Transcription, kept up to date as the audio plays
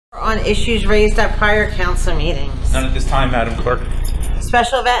On issues raised at prior council meetings. None at this time, Madam Clerk.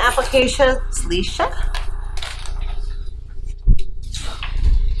 Special event applications, Leisha.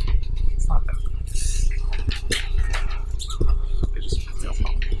 It's not that good.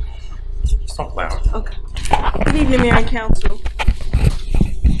 Just talk loud. Okay. Good evening, Mayor and Council.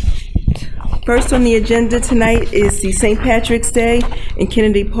 First on the agenda tonight is the St. Patrick's Day in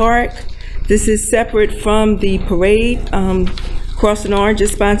Kennedy Park. This is separate from the parade. Crossing Orange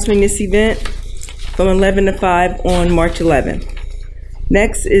is sponsoring this event from 11 to 5 on March 11th.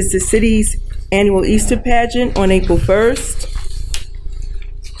 Next is the city's annual Easter pageant on April 1st.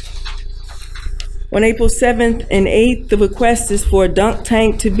 On April 7th and 8th, the request is for a dunk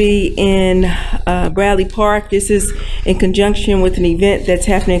tank to be in Bradley Park. This is in conjunction with an event that's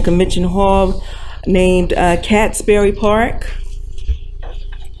happening in Convention Hall named Asbury Park.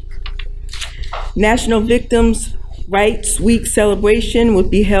 National Victims' Rights Week celebration would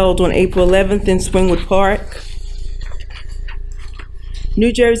be held on April 11th in Springwood Park.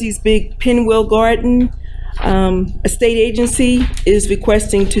 New Jersey's big Pinwheel Garden, a state agency is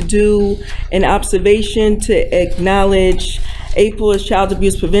requesting to do an observation to acknowledge April as Child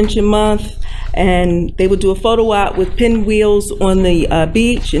Abuse Prevention Month, and they would do a photo op with pinwheels on the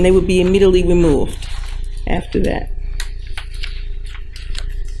beach, and they would be immediately removed after that.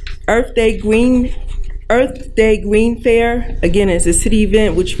 Earth Day Green Fair, again, is a city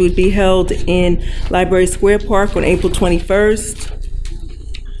event which would be held in Library Square Park on April 21st.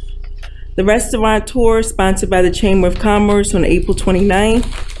 The restaurant tour sponsored by the Chamber of Commerce on April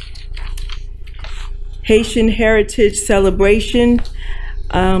 29th. Haitian Heritage Celebration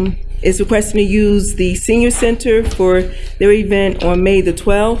is requesting to use the Senior Center for their event on May the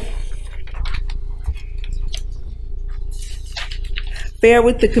 12th. Fair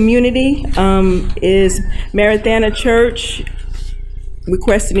with the Community is Marathana Church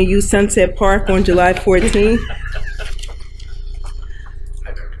requesting to use Sunset Park on July 14th.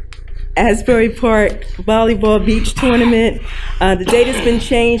 Asbury Park Volleyball Beach Tournament. The date has been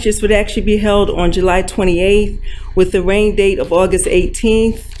changed. This would actually be held on July 28th with the rain date of August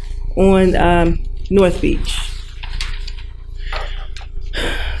 18th on North Beach.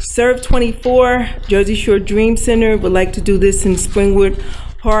 Serve 24, Jersey Shore Dream Center would like to do this in Springwood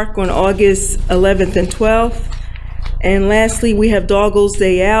Park on August 11th and 12th. And lastly, we have Doggles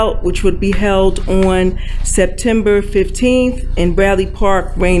Day Out, which would be held on September 15th in Bradley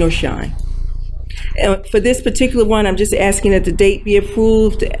Park, rain or shine. And for this particular one, I'm just asking that the date be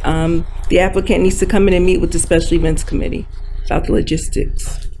approved. The applicant needs to come in and meet with the Special Events Committee about the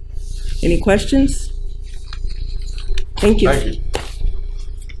logistics. Any questions? Thank you. Thank you.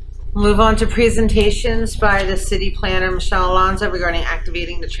 Move on to presentations by the city planner, Michelle Alonso, regarding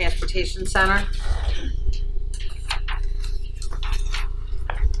activating the transportation center.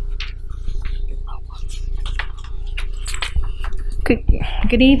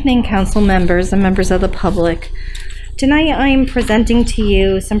 Good evening, council members and members of the public. Tonight I am presenting to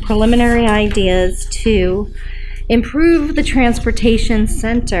you some preliminary ideas to improve the transportation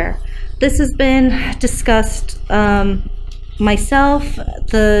center. This has been discussed myself,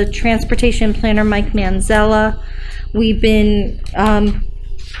 the transportation planner Mike Manzella. We've been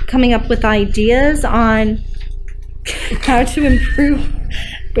coming up with ideas on how to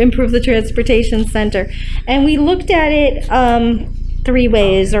improve the transportation center, and we looked at it three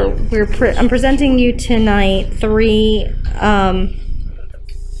ways. Or I'm presenting you tonight three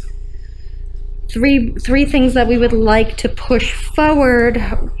things that we would like to push forward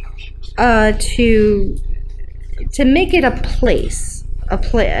to make it a place,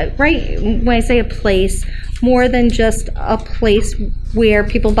 right? When I say a place, more than just a place where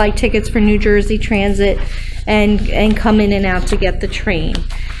people buy tickets for New Jersey Transit and come in and out to get the train.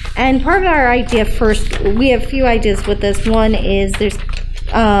 And part of our idea, first, we have a few ideas with this. One is there's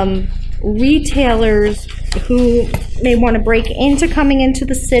retailers who may want to break into coming into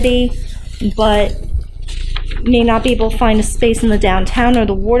the city, but may not be able to find a space in the downtown or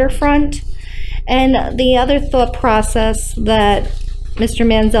the waterfront. And the other thought process that Mr.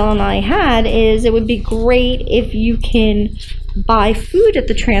 Manzell and I had is it would be great if you can buy food at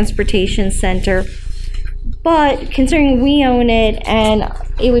the transportation center, but considering we own it and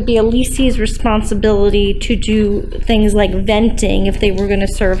it would be a leasee's responsibility to do things like venting if they were going to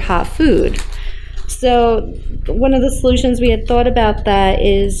serve hot food. So one of the solutions we had thought about that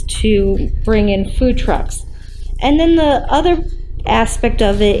is to bring in food trucks. And then the other aspect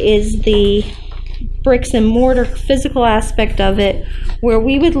of it is the bricks and mortar physical aspect of it, where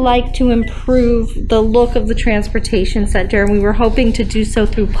we would like to improve the look of the transportation center, and we were hoping to do so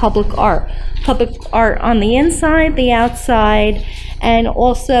through public art on the inside, the outside, and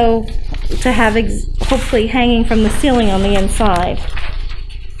also to have hopefully hanging from the ceiling on the inside.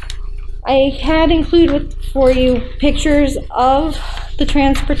 I had included for you pictures of the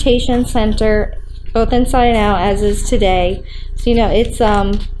transportation center, both inside and out, as is today. So you know, it's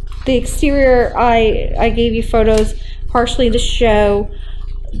the exterior. I gave you photos partially to show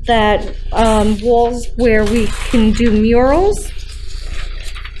that walls where we can do murals,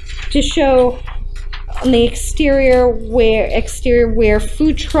 to show on the exterior where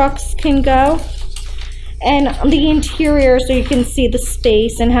food trucks can go, and on the interior so you can see the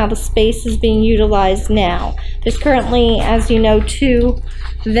space and how the space is being utilized now. There's currently, as you know, 2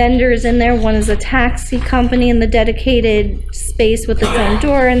 vendors in there. One is a taxi company in the dedicated space with its own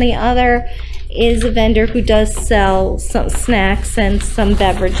door, and the other is a vendor who does sell some snacks and some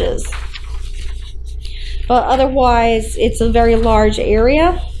beverages. But otherwise, it's a very large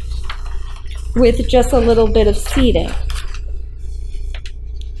area with just a little bit of seating.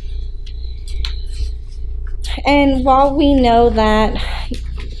 And while we know that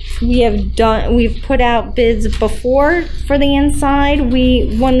we've put out bids before for the inside,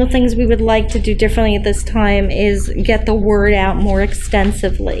 one of the things we would like to do differently at this time is get the word out more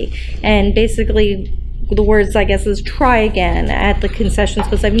extensively. And basically the words, I guess, is try again at the concessions,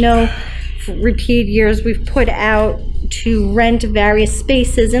 because I know for repeated years we've put out to rent various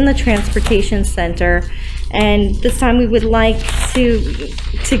spaces in the transportation center, and this time we would like to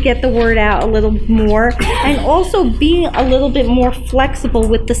get the word out a little more, and also be a little bit more flexible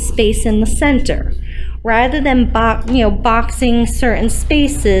with the space in the center. Rather than boxing certain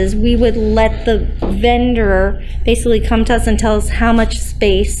spaces, we would let the vendor basically come to us and tell us how much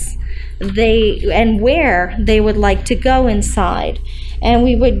space and where they would like to go inside. And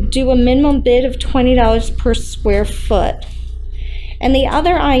we would do a minimum bid of $20 per square foot. And the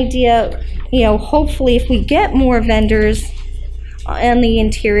other idea, hopefully if we get more vendors on the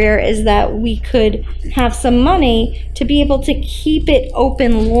interior, is that we could have some money to be able to keep it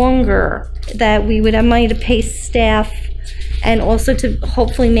open longer, that we would have money to pay staff, and also to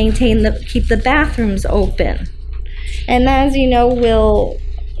hopefully keep the bathrooms open. And as you know,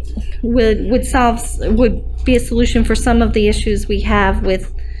 would be a solution for some of the issues we have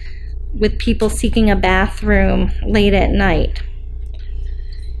with people seeking a bathroom late at night.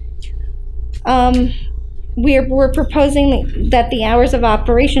 We're proposing that the hours of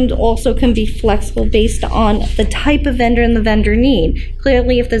operation also can be flexible based on the type of vendor and the vendor need.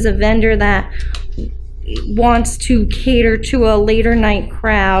 Clearly, if there's a vendor that wants to cater to a later night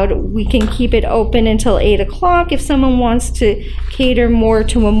crowd, we can keep it open until 8 o'clock. If someone wants to cater more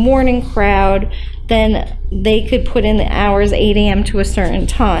to a morning crowd, then they could put in the hours 8 a.m. to a certain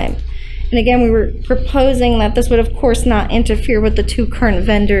time. And again, we were proposing that this would of course not interfere with the 2 current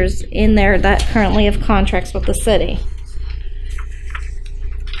vendors in there that currently have contracts with the city.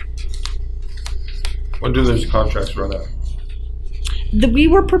 When do those contracts run out? We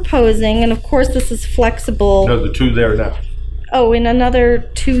were proposing, and of course this is flexible. No, the 2 there now. Oh, in another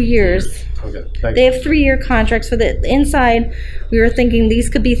 2 years. Okay, thanks. They have 3-year contracts. For the inside, we were thinking these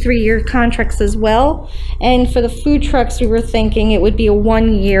could be 3-year contracts as well. And for the food trucks, we were thinking it would be a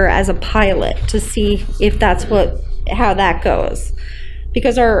 1 year as a pilot to see if that's how that goes.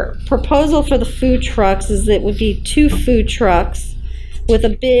 Because our proposal for the food trucks is it would be 2 food trucks with a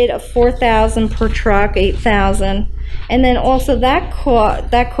bid of $4,000 per truck, $8,000. And then also that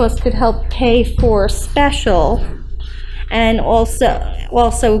cost could help pay for special, and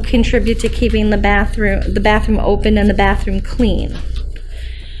also contribute to keeping the bathroom open and the bathroom clean.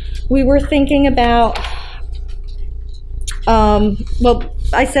 We were thinking about, well,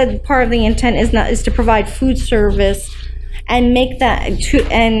 I said part of the intent is to provide food service and make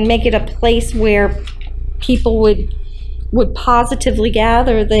it a place where people would positively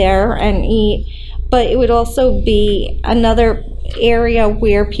gather there and eat, but it would also be another area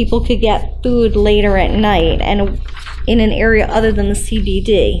where people could get food later at night, and in an area other than the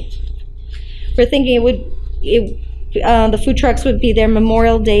CBD. We're thinking the food trucks would be there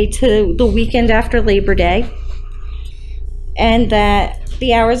Memorial Day to the weekend after Labor Day, and that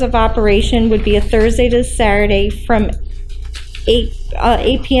the hours of operation would be a Thursday to Saturday from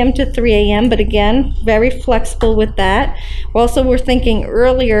 8 p.m. to 3 a.m., but again, very flexible with that. We're thinking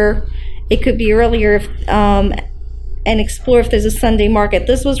earlier, it could be earlier if, and explore if there's a Sunday market.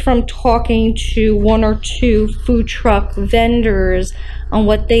 This was from talking to 1 or 2 food truck vendors on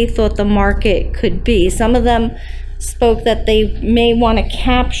what they thought the market could be. Some of them spoke that they may want to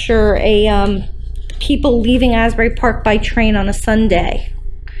capture a people leaving Asbury Park by train on a Sunday,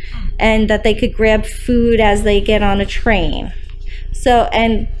 and that they could grab food as they get on a train. So,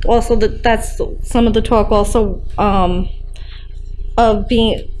 and also that's some of the talk also of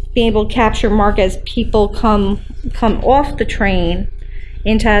being able to capture market as people come off the train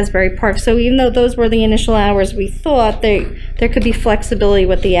into Asbury Park. So even though those were the initial hours, we thought there could be flexibility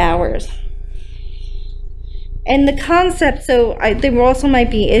with the hours. And the concept, so there also might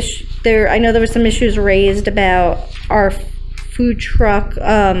be I know there were some issues raised about our food truck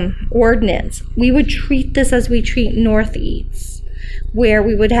ordinance. We would treat this as we treat North Eats, where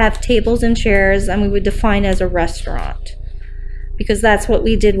we would have tables and chairs and we would define as a restaurant. Because that's what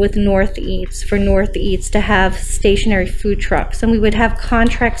we did with North Eats, for North Eats to have stationary food trucks. And we would have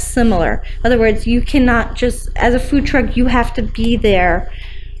contracts similar. In other words, you cannot just, as a food truck, you have to be there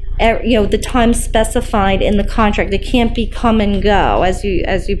at, the time specified in the contract. It can't be come and go as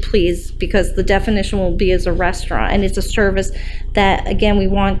you please, because the definition will be as a restaurant. And it's a service that, again, we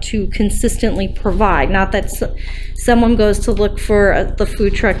want to consistently provide. Not that someone goes to look for the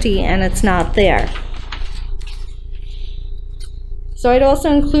food truck to eat and it's not there. So I'd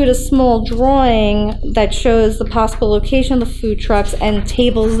also include a small drawing that shows the possible location of the food trucks and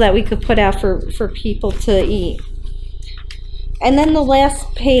tables that we could put out for people to eat. And then the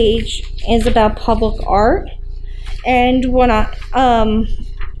last page is about public art. And when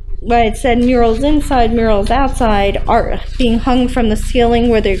it said murals inside, murals outside, art being hung from the ceiling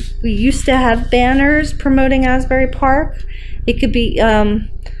where we used to have banners promoting Asbury Park. It could be...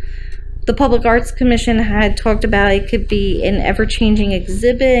 the Public Arts Commission had talked about it could be an ever-changing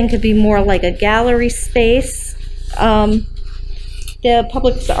exhibit and could be more like a gallery space. The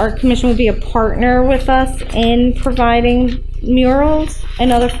Public Art Commission would be a partner with us in providing murals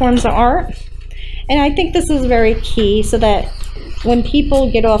and other forms of art. And I think this is very key, so that when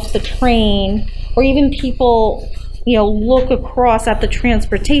people get off the train, or even people look across at the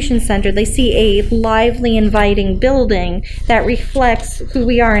transportation center, they see a lively, inviting building that reflects who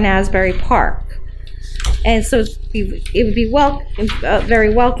we are in Asbury Park. And so it would be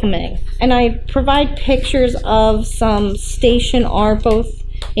very welcoming. And I provide pictures of some station art, both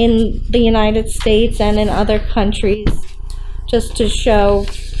in the United States and in other countries, just to show,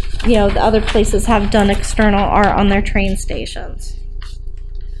 the other places have done external art on their train stations.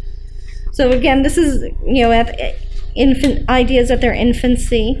 So again, this is, ideas at their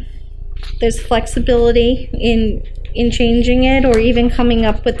infancy. There's flexibility in changing it, or even coming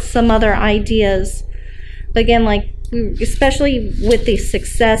up with some other ideas. But again, especially with the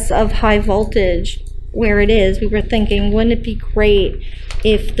success of high voltage where it is, we were thinking, wouldn't it be great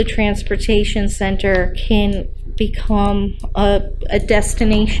if the transportation center can become a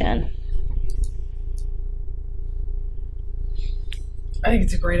destination? I think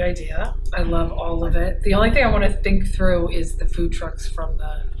it's a great idea. I love all of it. The only thing I want to think through is the food trucks from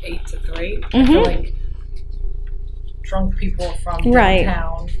the 8 to 3. I feel like drunk people from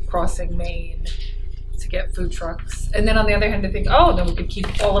downtown crossing Maine to get food trucks. And then on the other hand, I think, then we could keep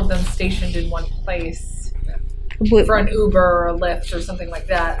all of them stationed in one place for an Uber or a Lyft or something like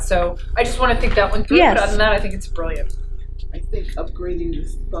that. So I just want to think that one through. Yes. But other than that, I think it's brilliant. I think upgrading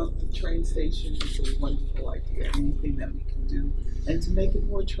the train station is a wonderful idea. Anything that we can do, and to make it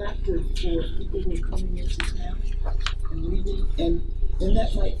more attractive for people who are coming into town and leaving, and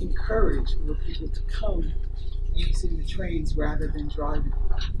that might encourage more people to come using the trains rather than driving.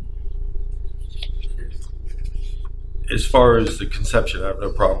 As far as the conception, I have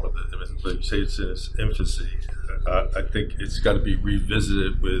no problem with it. I mean, like you say, it's in its infancy. I think it's got to be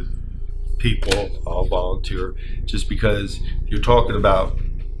revisited with people, all volunteer, just because you're talking about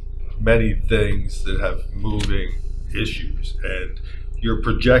many things that have moving issues, and your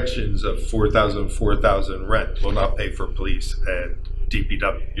projections of 4,000 rent will not pay for police and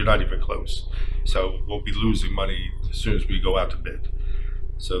DPW. You're not even close. So we'll be losing money as soon as we go out to bid.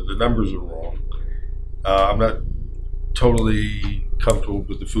 So the numbers are wrong. I'm not totally comfortable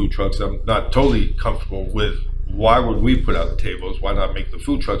with the food trucks. I'm not totally comfortable with why would we put out the tables? Why not make the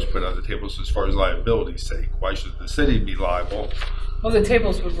food trucks put out the tables as far as liability's sake? Why should the city be liable? Well, the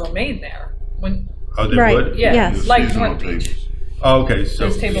tables would remain there. Oh, they would? Yeah, Yes. like North Beach. Oh, okay, so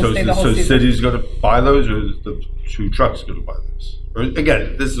Those tables stay the whole the season. city's going to buy those, or the food trucks going to buy those? Or,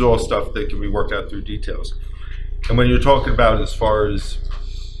 again, this is all stuff that can be worked out through details. And when you're talking about as far as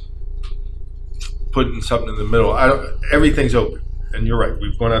putting something in the middle, everything's open. And you're right,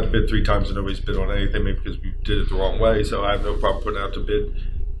 we've gone out to bid 3 times and nobody's bid on anything, maybe because we did it the wrong way. So I have no problem putting out to bid.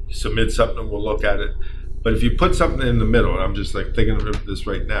 Submit something, we'll look at it. But if you put something in the middle, and I'm just thinking of this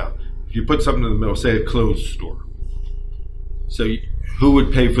right now, if you put something in the middle, say a clothes store. So who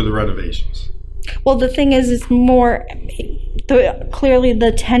would pay for the renovations? Well, the thing is more, clearly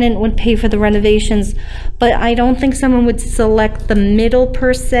the tenant would pay for the renovations, but I don't think someone would select the middle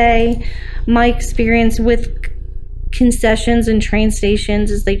per se. My experience with concessions and train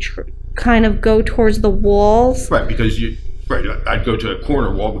stations is they kind of go towards the walls. Right, because I'd go to a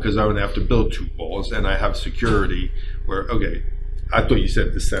corner wall because I would have to build 2 walls, and I have security where, okay, I thought you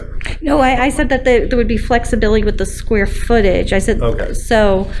said the center. No, I said that there would be flexibility with the square footage. I said, okay.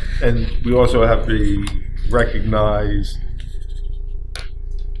 So. And we also have to recognize,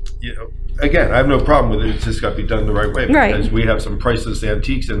 again, I have no problem with it. It's just got to be done the right way. Because we have some priceless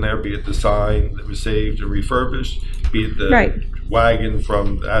antiques in there, be it the sign that was saved and refurbished, be it the wagon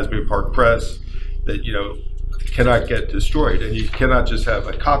from the Asbury Park Press that, cannot get destroyed. And you cannot just have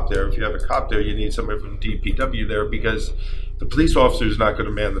a cop there. If you have a cop there, you need somebody from DPW there because the police officer is not going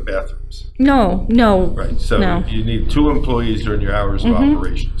to man the bathrooms. No. Right. So you need 2 employees during your hours of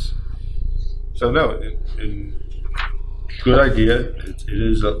operations. So no, good idea. It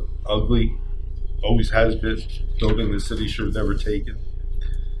is ugly. Always has been. Building the city should have never taken.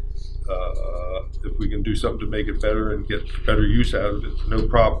 If we can do something to make it better and get better use out of it, no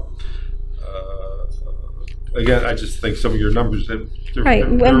problem. Again, I just think some of your numbers, they're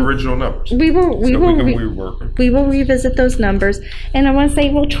original numbers. We will revisit those numbers, and I want to say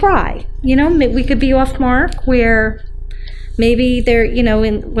we'll try. We could be off mark where maybe there,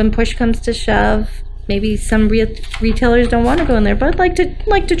 when push comes to shove, maybe some retailers don't want to go in there, but I'd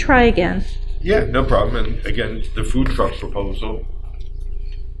like to try again. Yeah, no problem. And again, the food truck proposal,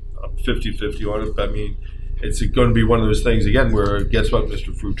 50-50 on it. I mean, it's going to be one of those things again where, guess what,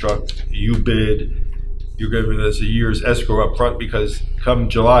 Mr. Food Truck, you bid. You're giving us a year's escrow up front because come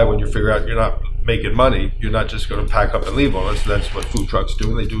July when you figure out you're not making money, you're not just going to pack up and leave on us. That's what food trucks do,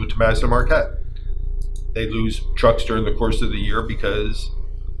 and they do it to Madison Marquette. They lose trucks during the course of the year because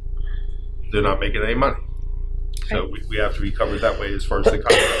they're not making any money. So we have to be covered that way as far as the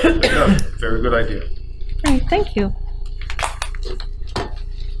contract. No, very good idea. All right, thank you.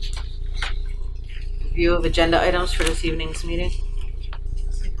 Review of agenda items for this evening's meeting.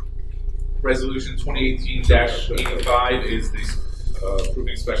 Resolution 2018-85 is the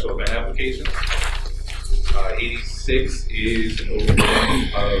approving special event application. 86 is an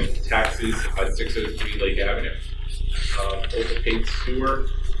overpayment of taxes at 603 Lake Avenue. Overpaid sewer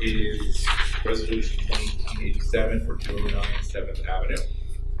is resolution 2018-87 for 209 7th Avenue.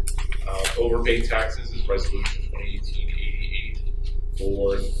 Overpaid taxes is resolution 2018-88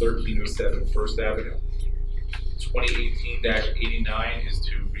 for 1307 1st Avenue. 2018-89 is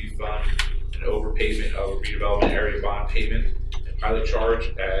to refund an overpayment of a redevelopment area bond payment and pilot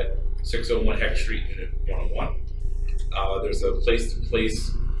charge at 601 Heck Street, Unit 101. There's a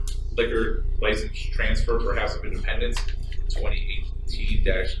place-to-place liquor license transfer for House of Independence,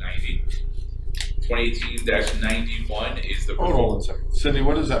 2018-90. 2018-91 is the... Hold on 1 second. Cindy,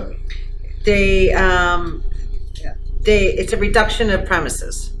 what does that mean? It's a reduction of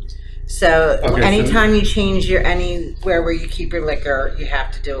premises. So anytime you change anywhere where you keep your liquor, you have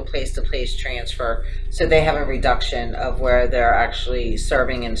to do a place-to-place transfer. So they have a reduction of where they're actually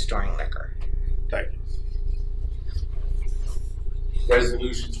serving and storing liquor. Thank you.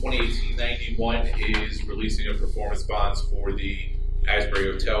 Resolution 2018-91 is releasing a performance bonds for the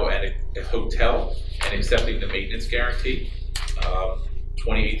Asbury Hotel and accepting the maintenance guarantee.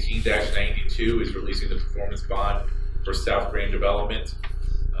 2018-92 is releasing the performance bond for South Grand Development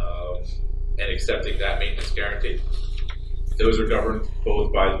and accepting that maintenance guarantee. Those are governed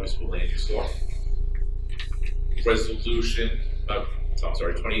both by the municipal land use law. Resolution,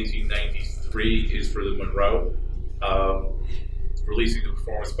 2018-93 is for the Monroe, releasing the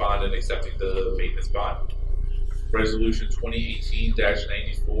performance bond and accepting the maintenance bond. Resolution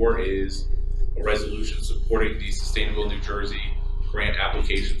 2018-94 is a resolution supporting the Sustainable New Jersey grant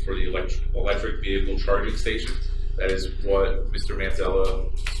application for the electric vehicle charging station. That is what Mr.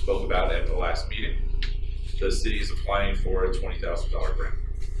 Manzella spoke about at the last meeting. The city is applying for a $20,000 grant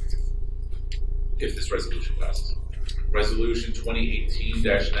if this resolution passes. Resolution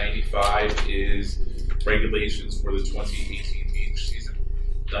 2018-95 is regulations for the 2018 beach season.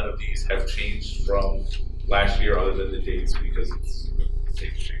 None of these have changed from last year other than the dates because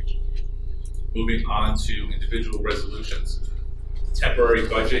they've changed. Moving on to individual resolutions. Temporary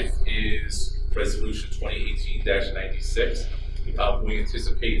budget is resolution 2018-96. We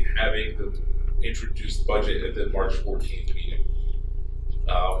anticipate having the introduced budget at the March 14th meeting.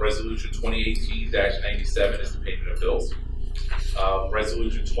 Resolution 2018-97 is the payment of bills.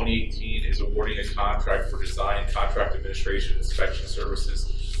 Resolution 2018 is awarding a contract for design, contract administration, inspection services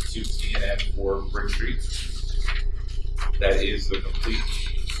to T&M for Bridge Street. That is the complete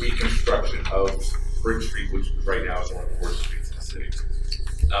reconstruction of Bridge Street, which right now is one of the worst streets in the city.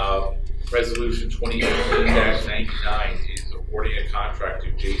 Resolution 2018-99 is awarding a contract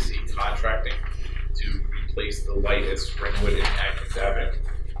to JC Contracting to replace the light at Springwood and Atkins Avenue.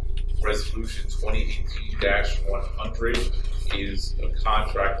 Resolution 2018-100 is a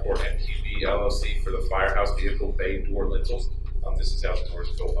contract for APTV LLC for the firehouse vehicle bay door lintels. This is how the doors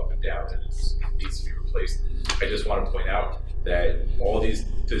go up and down, and it needs to be replaced. I just want to point out that all these,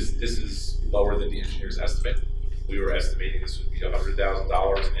 this is lower than the engineer's estimate. We were estimating this would be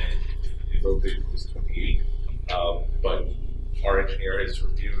 $100,000, and the low bid was $28,000. But our engineer has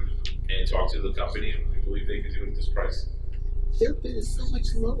reviewed and talked to the company, and we believe they can do it at this price. Their bid is so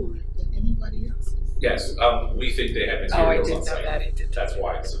much lower than anybody else's. Yes, we think they had Oh, I materials did on know site. that. It did. That's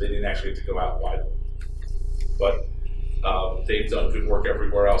why. So they didn't actually have to go out and buy them. But they've done good work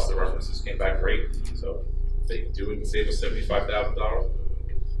everywhere else. The references came back great. So if they can do it and save us $75,000,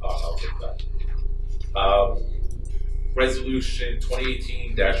 I'll take that. Resolution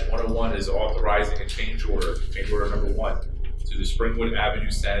 2018-101 is authorizing a change order number 1, to the Springwood Avenue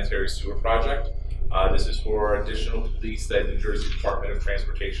Sanitary Sewer Project. This is for additional police that New Jersey Department of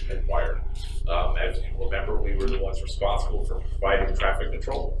Transportation required. As you remember, we were the ones responsible for providing traffic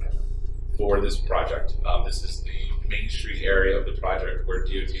control for this project. This is the Main Street area of the project where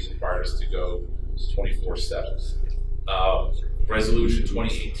DOT required us to go 24/7. Resolution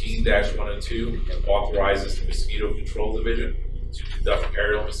 2018-102 authorizes the Mosquito Control Division to conduct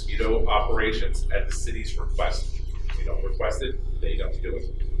aerial mosquito operations at the city's request. If we don't request it, they don't do it.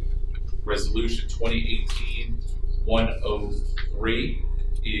 Resolution 2018-103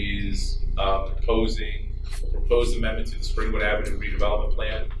 is proposing a proposed amendment to the Springwood Avenue redevelopment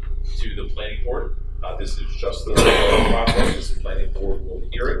plan to the planning board. This is just the process. The planning board will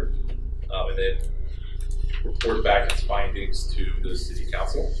hear it and then report back its findings to the city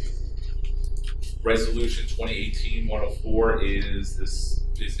council. Resolution 2018-104 is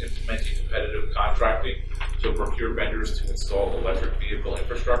implementing competitive contracting to procure vendors to install electric vehicle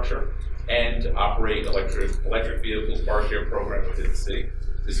infrastructure and to operate electric vehicle car share program within the city.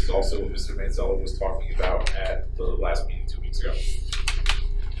 This is also what Mr. Manzella was talking about at the last meeting 2 weeks ago.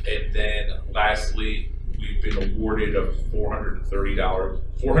 And then lastly, we've been awarded a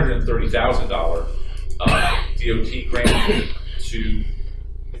 $430,000 DOT grant to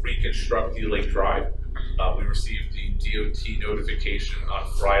reconstruct the Lake Drive. We received the DOT notification on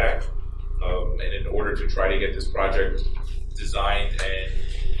Friday, and in order to try to get this project designed and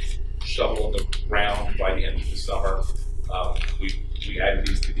shovel in the ground by the end of the summer, we added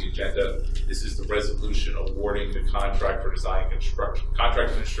these to the agenda. This is the resolution awarding the contract for design construction, contract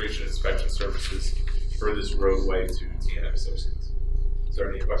administration and inspection services for this roadway to T&M Associates. Is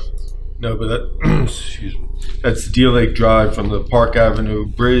there any questions? No, but that, excuse me, that's Deal Lake Drive from the Park Avenue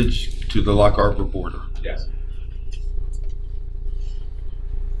Bridge to the Lock Harbor border. Yes.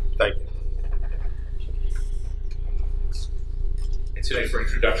 Thank you. And tonight for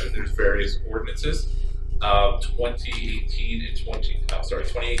introduction, there's various ordinances. 2018 and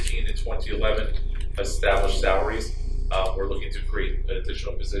 2011 established salaries. We're looking to create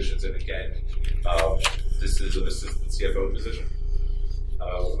additional positions, and again, this is an assistant CFO position.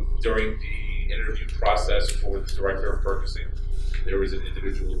 During the interview process for the director of purchasing, there was an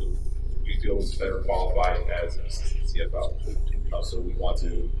individual who we feel is better qualified as an assistant CFO. So we want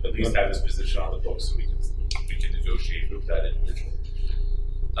to at least have this position on the books so we can negotiate with that individual.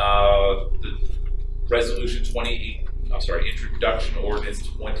 The resolution introduction ordinance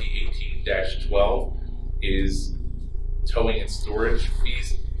 2018-12 is towing and storage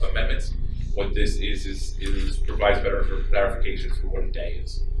fees amendments. What this is provides better clarification for what a day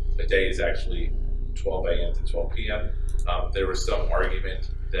is. A day is actually 12 a.m. to 12 p.m. There was some argument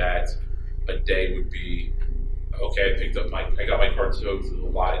that a day would be, okay, I got my car towed to the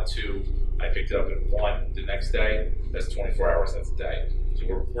lot at 2, I picked it up at 1 the next day, that's 24 hours, that's a day. So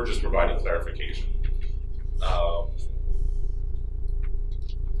we're just providing clarification.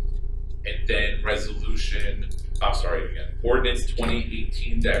 And then ordinance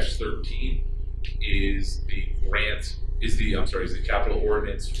 2018-13 is the capital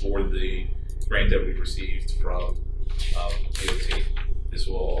ordinance for the grant that we received from DOT. This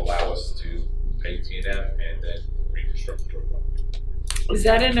will allow us to pay T&M and then reconstruct the roadway. Is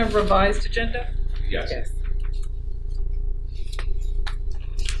that in a revised agenda? Yes.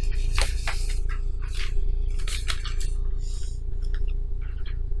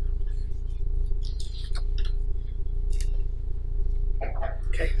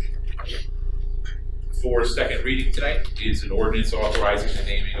 Okay. For second reading tonight is an ordinance authorizing the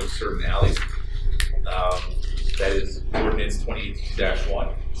naming of certain alleys. That is ordinance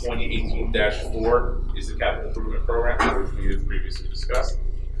 2018-1. 2018-4 is the capital improvement program, which we have previously discussed.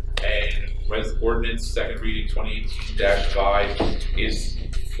 And ordinance second reading 2018-5 is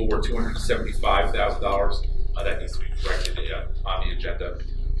for $275,000. That needs to be corrected on the agenda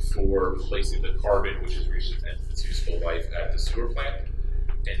for replacing the carbon, which has reached its end of its useful life at the sewer plant.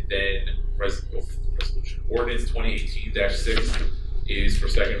 And then resolution ordinance 2018-6 is for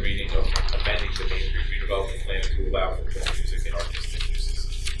second reading of amending the Main Street redevelopment plan to allow for folk music and artistic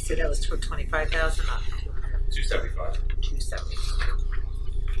uses. So that was for 25,000, not 275. 275.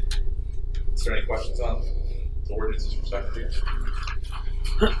 Is there any questions on the ordinances for second reading?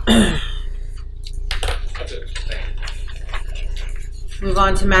 That's it. Thank you. Move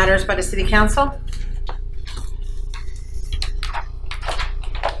on to matters by the City Council.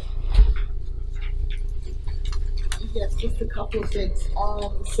 Yes, just a couple of things.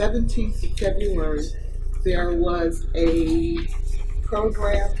 On the 17th of February, there was a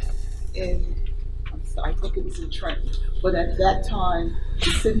program I think it was in Trenton, but at that time,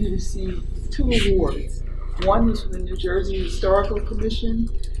 the city received 2 awards. One was from the New Jersey Historical Commission,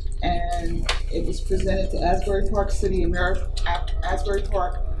 and it was presented to Asbury Park Asbury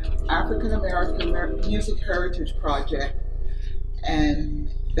Park African American Music Heritage Project,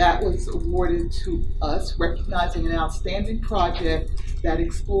 and that was awarded to us, recognizing an outstanding project that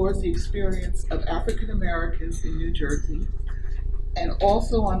explores the experience of African Americans in New Jersey. And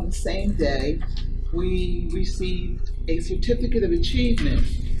also on the same day, we received a certificate of achievement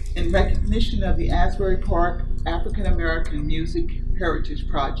in recognition of the Asbury Park African American Music Heritage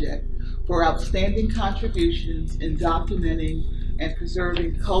Project for outstanding contributions in documenting and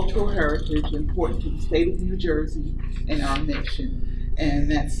preserving cultural heritage important to the state of New Jersey and our nation. And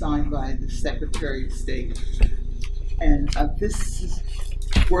that's signed by the Secretary of State. And this is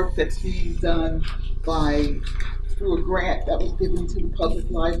work that's being done through a grant that was given to the public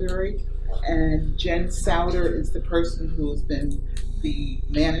library. And Jen Souter is the person who has been the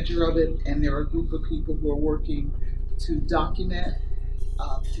manager of it, and there are a group of people who are working to document,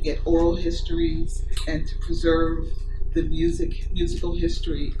 to get oral histories, and to preserve the musical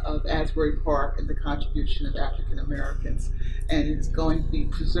history of Asbury Park and the contribution of African Americans. And it's going to be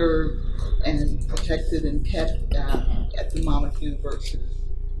preserved and protected and kept at the Monmouth University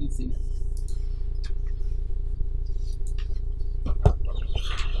Museum.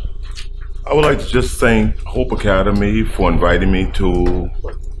 I would like to just thank Hope Academy for inviting me to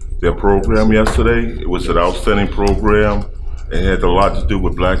their program yesterday. It was an outstanding program. It had a lot to do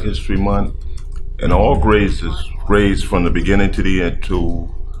with Black History Month. And all grades from the beginning to the end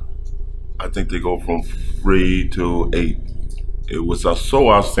I think they go from 3 to 8. It was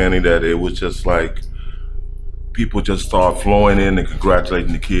so outstanding that it was just like people just started flowing in and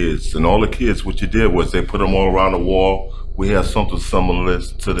congratulating the kids. And all the kids, what you did was they put them all around the wall. We had something similar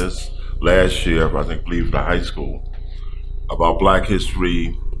to this last year, I believe in the high school, about Black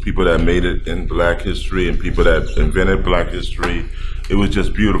history, people that made it in Black history and people that invented Black history. It was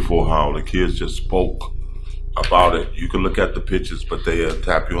just beautiful how the kids just spoke about it. You can look at the pictures, but they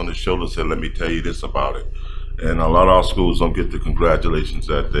tap you on the shoulder and say, let me tell you this about it. And a lot of our schools don't get the congratulations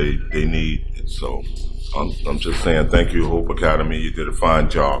that they need. So I'm just saying thank you, Hope Academy. You did a fine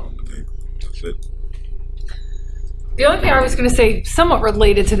job. Okay, that's it. The only thing I was going to say, somewhat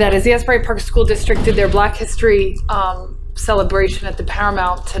related to that, is the Asbury Park School District did their Black History celebration at the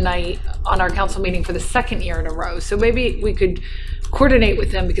Paramount tonight on our council meeting for the 2nd year in a row. So maybe we could coordinate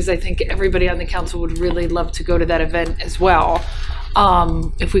with them, because I think everybody on the council would really love to go to that event as well.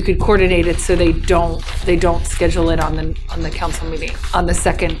 If we could coordinate it so they don't schedule it on the council meeting on the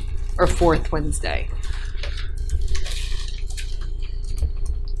 2nd or 4th Wednesday.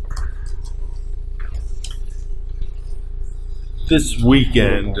 This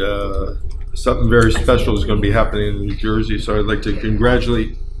weekend, something very special is going to be happening in New Jersey, so I'd like to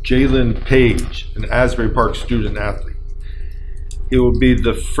congratulate Jalen Page, an Asbury Park student athlete. He will be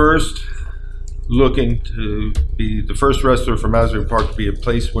the first wrestler from Asbury Park to be a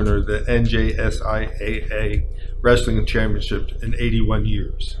place winner of the NJSIAA Wrestling Championship in 81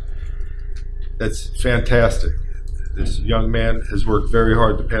 years. That's fantastic. This young man has worked very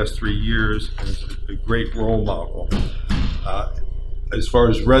hard the past 3 years and is a great role model. As far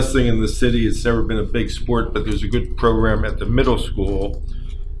as wrestling in the city, it's never been a big sport, but there's a good program at the middle school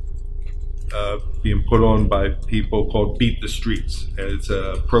being put on by people called Beat the Streets. And it's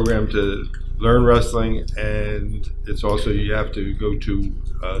a program to learn wrestling, and it's also, you have to go to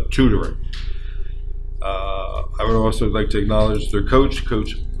tutoring. I would also like to acknowledge their coach,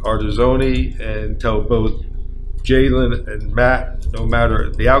 Coach Artizzoni, and tell both Jalen and Matt, no matter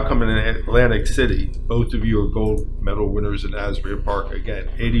the outcome in Atlantic City, both of you are gold medal winners in Asbury Park. Again,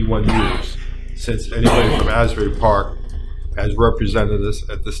 81 years since anybody from Asbury Park has represented us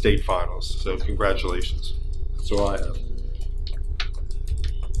at the state finals. So congratulations. That's all I have.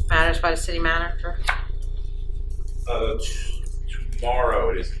 Matters by the city manager. Tomorrow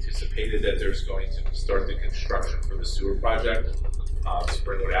it is anticipated that there's going to start the construction for the sewer project on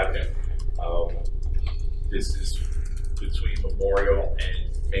Springwood Avenue. This is between Memorial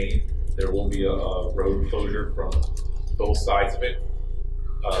and Main. There will be a road closure from both sides of it.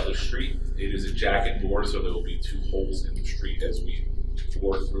 The street, it is a jack and bore, so there will be 2 holes in the street as we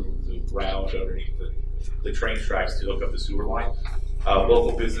bore through the ground underneath the train tracks to hook up the sewer line.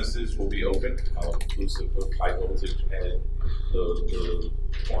 Local businesses will be open, inclusive of High Voltage and the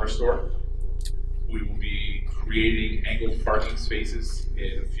corner store. We will be creating angled parking spaces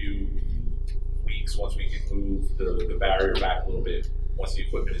in a few weeks once we can move the barrier back a little bit, once the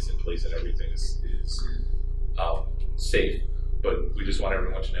equipment is in place and everything is safe. But we just want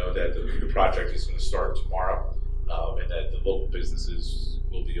everyone to know that the project is going to start tomorrow, and that the local businesses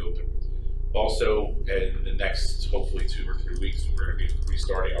will be open. Also, in the next, hopefully 2 or 3 weeks, we're going to be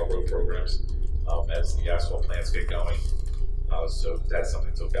restarting our road programs as the asphalt plants get going. So that's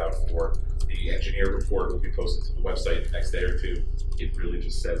something to look out for. The engineer report will be posted to the website the next day or 2. It really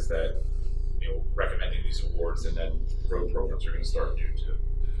just says that, recommending these awards and that road programs are going to start due to,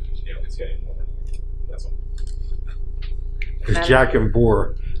 it's getting warmer. That's all. Because Jack and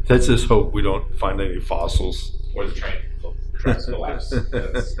Bore, let's just hope we don't find any fossils. Or the train tracks collapse.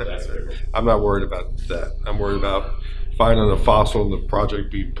 That's a big one. I'm not worried about that. I'm worried about finding a fossil and the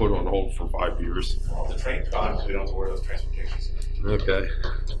project being put on hold for 5 years. Well, the train's gone, so we don't have to worry about transportation. Okay.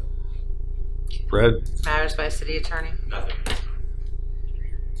 Fred? Matters by city attorney. Nothing.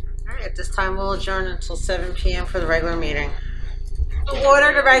 All right, at this time we'll adjourn until 7 p.m. for the regular meeting.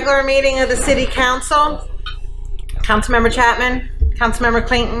 Order the regular meeting of the City Council. Councilmember Chapman. Councilmember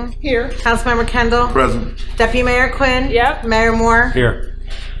Clayton. Here. Councilmember Kendall. Present. Deputy Mayor Quinn. Yep. Mayor Moore. Here.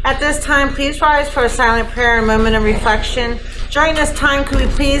 At this time, please rise for a silent prayer and a moment of reflection. During this time, could we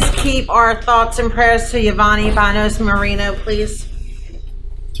please keep our thoughts and prayers to Yvonne Banos Marino, please?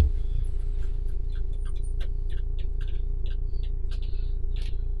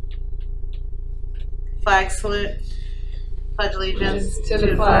 Flag salute. Pledge allegiance To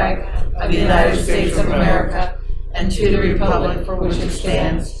the flag of the United States of America and to the republic for which it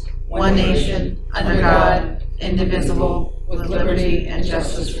stands, one nation, under God, indivisible, with liberty and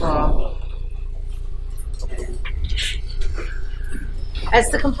justice for all. As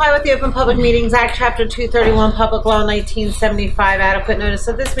to comply with the Open Public Meetings Act, Chapter 231, Public Law 1975, adequate notice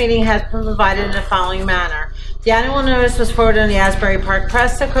of this meeting has been provided in the following manner. The annual notice was forwarded in the Asbury Park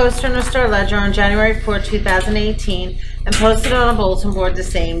Press, the Coaster, and the Star Ledger on January 4, 2018, and posted on a bulletin board the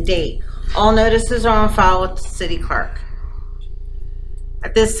same date. All notices are on file with the city clerk.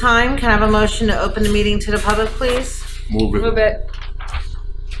 At this time, can I have a motion to open the meeting to the public, please? Move it. Move it.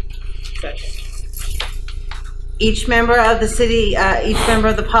 Each member of the city, each member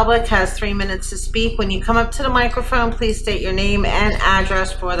of the public has 3 minutes to speak. When you come up to the microphone, please state your name and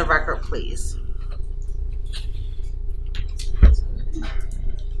address for the record, please.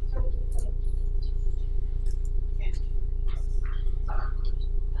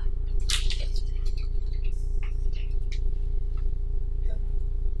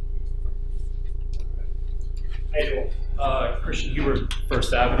 Hey, Christian Hubert,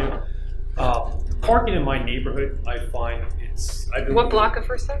 First Avenue. Parking in my neighborhood, I find What block of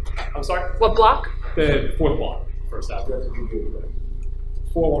First Avenue? I'm sorry? What block? The 4th block, First Avenue.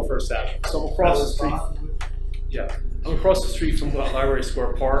 401 First Avenue. So I'm across the street. Yeah, I'm across the street from Library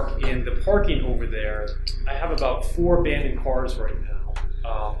Square Park, and the parking over there, I have about 4 abandoned cars right now.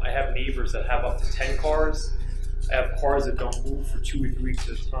 I have neighbors that have up to 10 cars. I have cars that don't move for 2 or 3 weeks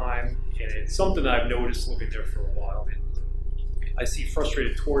at a time, and it's something that I've noticed living there for a while. And I see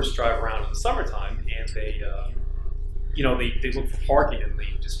frustrated tourists drive around in the summertime, and they look for parking and they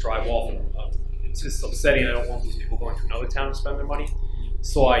just drive off. And it's just upsetting. I don't want these people going to another town to spend their money.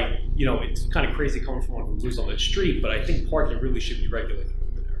 So it's kind of crazy coming from one who lives on the street, but I think parking really should be regulated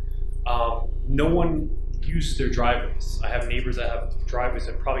over there. No one uses their driveways. I have neighbors that have driveways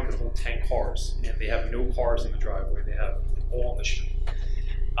that probably could hold 10 cars, and they have no cars in the driveway. They have them all on the street.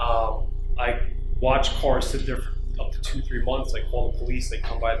 I watch cars sit there for up to 2-3 months. I call the police, they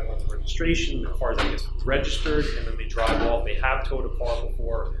come by, they want the registration, the cars I guess registered, and then they drive off. They have towed a car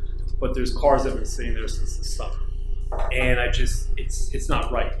before, but there's cars that have been sitting there since the summer. And it's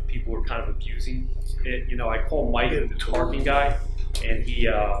not right. People are kind of abusing it. I call Mike, the parking guy, and he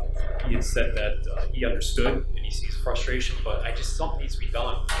had said that he understood and he sees frustration, but something needs to be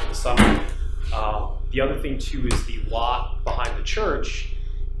done in the summer. The other thing too is the lot behind the church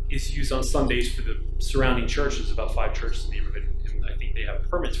is used on Sundays for the surrounding churches, about 5 churches in the neighborhood, and I think they have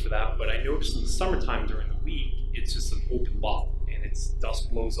permits for that. But I noticed in the summertime during the week, it's just an open lot, and dust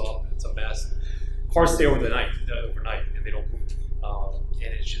blows up, and it's a mess. Cars stay overnight, and they don't move.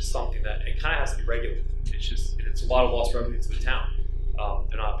 And it's just something that it kind of has to be regulated. It's a lot of lost revenue to the town.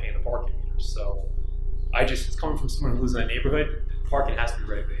 They're not paying the parking meters. So it's coming from someone who lives in that neighborhood. Parking has to be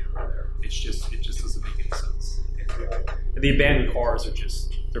regulated over there. It just doesn't make any sense. And the abandoned cars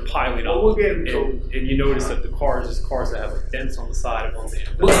they're piling up. And you notice that the cars that have dents on the side of them.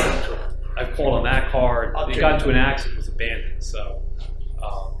 I've called on that car. They got into an accident, it was abandoned. So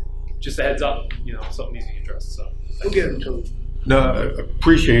just a heads up, something needs to be addressed. So we'll get them to you. No, I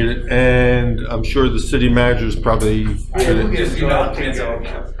appreciate it, and I'm sure the city manager's probably emailed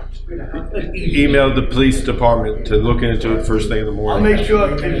the police department to look into it first thing in the morning. I'll make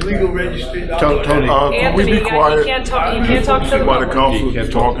sure it's legal registered. Tony, can we be quiet? You can't talk to While the council is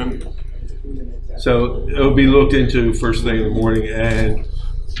talking. So it'll be looked into first thing in the morning, and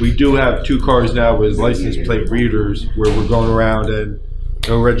we do have 2 cars now with license plate readers where we're going around and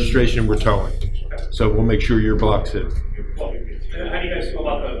no registration, we're towing. So we'll make sure your block's in. How do you guys feel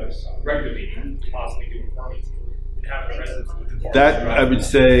about the regular meeting, possibly doing permits and having the residents with the car? That, I would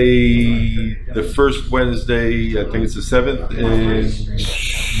say, the first Wednesday, I think it's the 7th in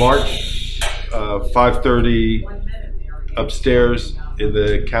March, 5:30 upstairs in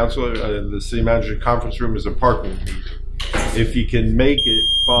the council, the city manager conference room is a parking meeting. If you can make it,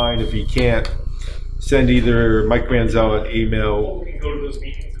 fine. If you can't, send either Mike Manzel an email. We can go to those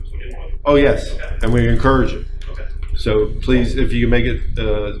meetings. Oh, yes, and we encourage it. So please, if you can make it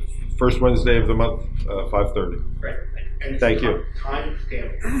first Wednesday of the month, 5:30. Great. Thank you. Take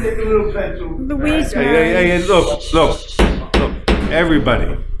a little pencil. Louise, Hey, look,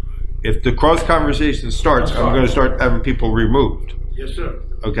 everybody. If the cross conversation starts, I'm going to start having people removed. Yes, sir.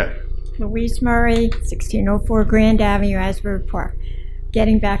 Okay. Louise Murray, 1604 Grand Avenue, Asbury Park.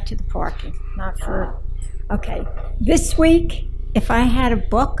 Getting back to the parking, okay. This week, if I had a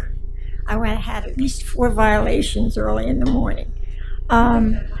book, I would have had at least 4 violations early in the morning.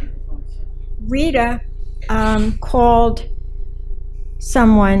 Rita called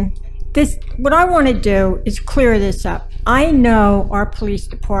someone. What I want to do is clear this up. I know our police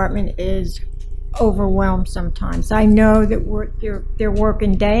department is overwhelmed sometimes. I know that they're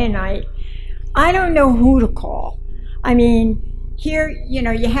working day and night. I don't know who to call. I mean, here,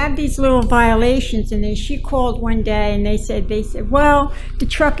 you have these little violations, and she called one day and they said, well, the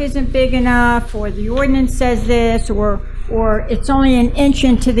truck isn't big enough, or the ordinance says this, or it's only an inch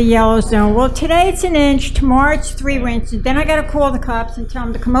into the yellow zone. Well, today it's an inch, tomorrow it's 3 inches. Then I got to call the cops and tell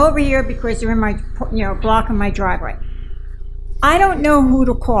them to come over here because they're in my, blocking my driveway. I don't know who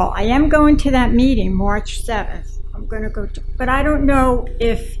to call. I am going to that meeting March 7th. I'm going to go to, but I don't know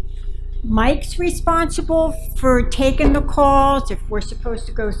if Mike's responsible for taking the calls, if we're supposed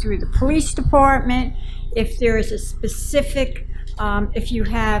to go through the police department, if there is a specific, if you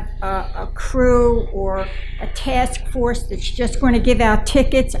have a crew or a task force that's just going to give out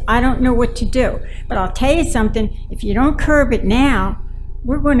tickets. I don't know what to do. But I'll tell you something, if you don't curb it now,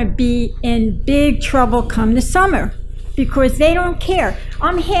 we're going to be in big trouble come the summer because they don't care.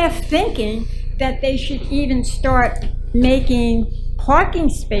 I'm half thinking that they should even start making parking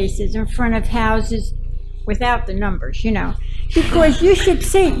spaces in front of houses without the numbers, because you should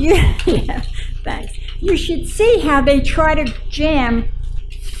see, yeah, thanks. You should see how they try to jam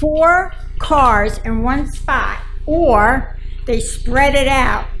 4 cars in one spot, or they spread it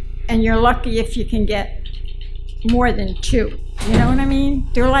out, and you're lucky if you can get more than 2. You know what I mean?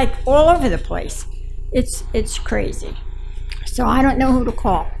 They're like all over the place. It's crazy. So I don't know who to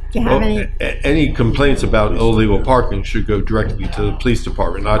call. Do you have any complaints about illegal parking should go directly to the police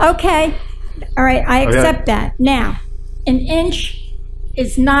department, not... Okay, all right, I accept that. Now, an inch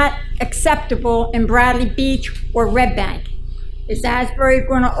is not acceptable in Bradley Beach or Red Bank. Is Asbury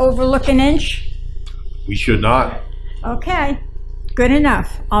going to overlook an inch? We should not. Okay, good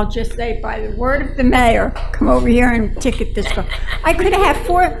enough. I'll just say by the word of the mayor, come over here and ticket this guy. I could have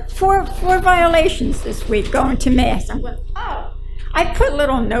had four violations this week going to mass. I'm going, oh. I put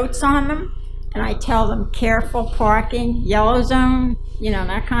little notes on them, and I tell them careful parking, yellow zone,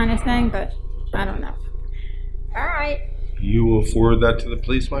 that kind of thing, but I don't know. All right. You will forward that to the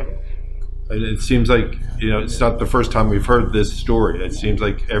police, Mike? And it seems like, it's not the first time we've heard this story. It seems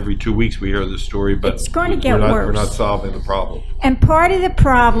like every 2 weeks we hear this story, but it's going to get worse. We're not solving the problem. And part of the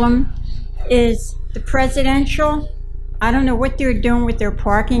problem is the presidential I don't know what they're doing with their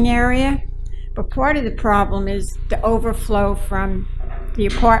parking area, but part of the problem is the overflow from the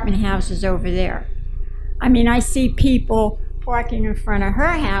apartment houses over there. I mean, I see people parking in front of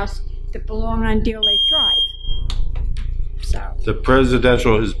her house that belong on Deer Lake Drive. So. The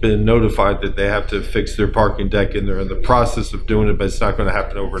presidential has been notified that they have to fix their parking deck, and they're in the process of doing it, but it's not going to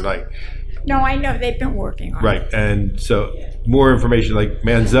happen overnight. No, I know, they've been working on it. Right, and so more information, like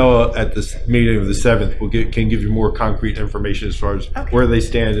Manzella at this meeting of the 7th can give you more concrete information as far as where they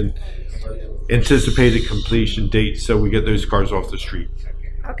stand and anticipated completion date, so we get those cars off the street.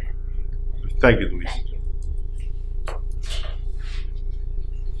 Okay. Thank you, Louise.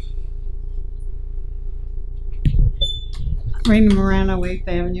 Raina Morano, 8th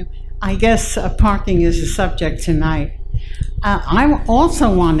Avenue. I guess parking is a subject tonight. I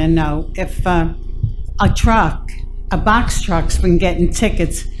also want to know if a box truck's been getting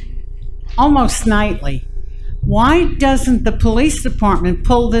tickets almost nightly. Why doesn't the police department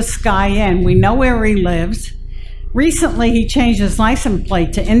pull this guy in? We know where he lives. Recently, he changed his license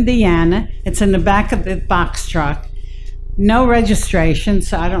plate to Indiana. It's in the back of the box truck. No registration,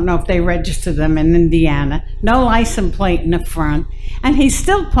 so I don't know if they register them in Indiana. No license plate in the front. And he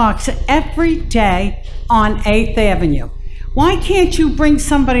still parks every day on 8th Avenue. Why can't you bring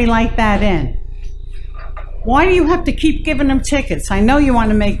somebody like that in? Why do you have to keep giving them tickets? I know you want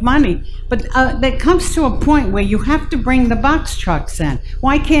to make money, but there comes to a point where you have to bring the box trucks in.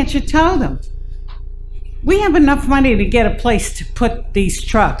 Why can't you tow them? We have enough money to get a place to put these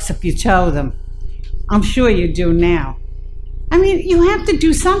trucks if you tow them. I'm sure you do now. I mean, you have to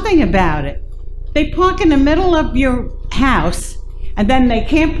do something about it. They park in the middle of your house, and then they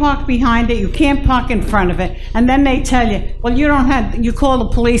can't park behind it, you can't park in front of it, and then they tell you, well, you call the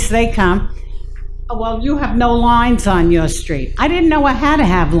police, they come. Well, you have no lines on your street. I didn't know I had to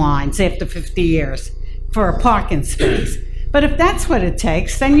have lines after 50 years for a parking space. But if that's what it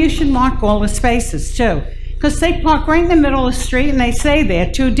takes, then you should mark all the spaces too. Because they park right in the middle of the street and they stay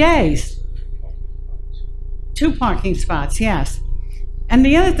there 2 days. 2 parking spots, yes. And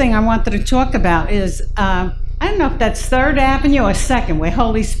the other thing I wanted to talk about is, I don't know if that's 3rd Avenue or 2nd, where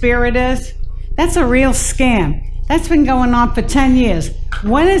Holy Spirit is. That's a real scam. That's been going on for 10 years.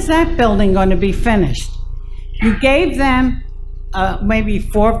 When is that building going to be finished? You gave them, maybe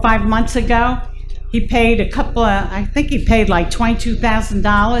 4 or 5 months ago, he paid I think he paid like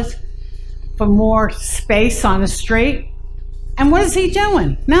 $22,000 for more space on the street. And what is he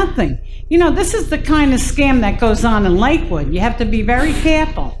doing? Nothing. You know, this is the kind of scam that goes on in Lakewood. You have to be very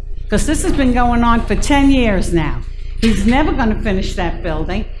careful, because this has been going on for 10 years now. He's never going to finish that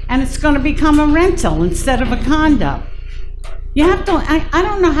building, and it's going to become a rental instead of a condo. You have to, I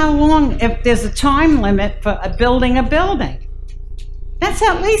don't know how long, if there's a time limit for building a building. That's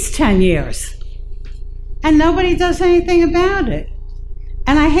at least 10 years. And nobody does anything about it.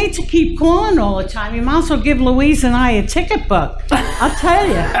 And I hate to keep calling all the time. You might as well give Louise and I a ticket book. I'll tell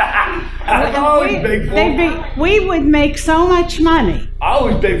you. We would make so much money. I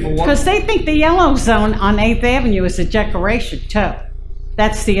always beg for one. Because they think the yellow zone on 8th Avenue is a decoration too.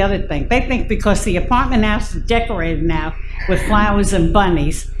 That's the other thing. They think because the apartment house is decorated now with flowers and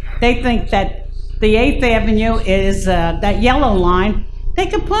bunnies, they think that the 8th Avenue is that yellow line. They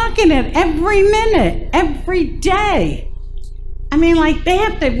could park in it every minute, every day. I mean, like, they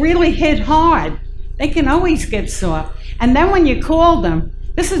have to really hit hard. They can always get soft. And then when you call them,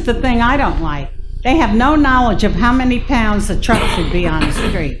 this is the thing I don't like. They have no knowledge of how many pounds a truck should be on the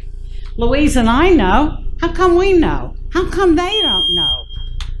street. Louise and I know. How come we know? How come they don't know?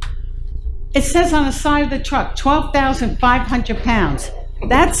 It says on the side of the truck, 12,500 pounds.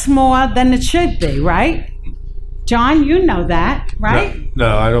 That's more than it should be, right? John, you know that, right?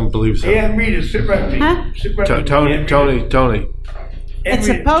 No, I don't believe so. And read it. Sit right there. Huh? Sit right there. Tony. It's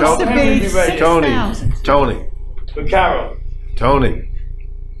supposed to be 6,000. Tony. But Carol. Tony.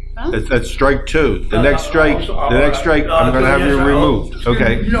 Huh? That's strike 2. The next strike, I'm going to have you removed.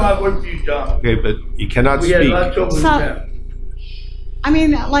 Okay. You know I work for you, John. Okay, but you cannot We had speak. a lot of trouble with that. I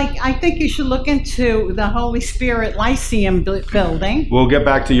mean, like, I think you should look into the Holy Spirit Lyceum building. We'll get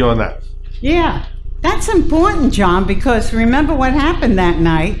back to you on that. Yeah. That's important, John, because remember what happened that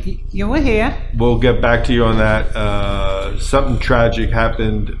night. You were here. We'll get back to you on that. Something tragic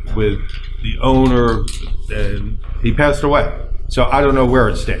happened with the owner, and he passed away. So I don't know where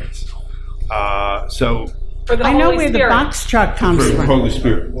it stands. So For the I know Holy where Spirit. the box truck comes for from. Holy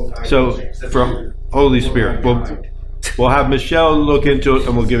Spirit. So from Holy Spirit, we'll have Michelle look into it,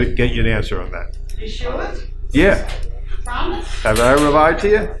 and we'll get you an answer on that. You sure? Yeah. Promise? Have I ever lied to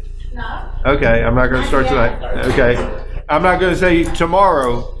you? No. Okay, I'm not going to start tonight. Okay. I'm not going to say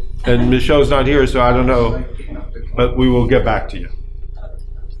tomorrow, and Michelle's not here, so I don't know. but we will get back to you.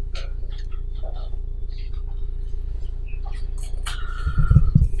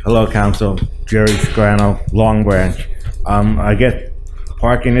 Hello, Council. Jerry Scrano, Long Branch. I guess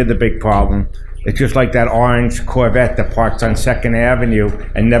parking is a big problem. It's just like that orange Corvette that parks on 2nd Avenue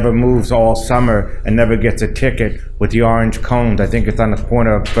and never moves all summer and never gets a ticket with the orange cones. I think it's on the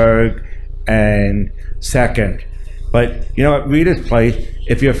corner of Berg and 2nd. But you know, at Rita's place,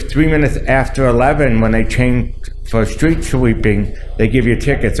 if you're 3 minutes after 11 when they change for street sweeping, they give you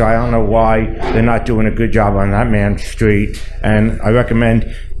tickets. So I don't know why they're not doing a good job on that man's street. And I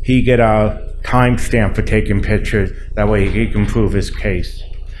recommend he get a timestamp for taking pictures. That way he can prove his case.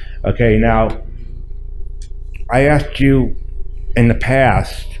 Okay, now, I asked you in the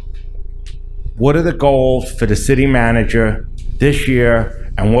past, what are the goals for the city manager this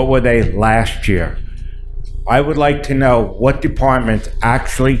year and what were they last year? I would like to know what departments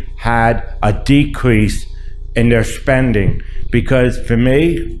actually had a decrease in their spending, because for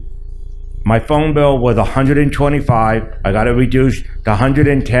me, my phone bill was $125, I got it reduced to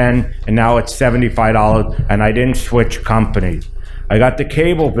 $110, and now it's $75, and I didn't switch companies. I got the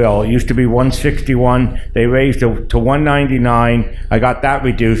cable bill, it used to be $161, they raised it to $199, I got that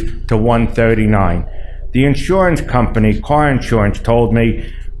reduced to $139. The insurance company, car insurance, told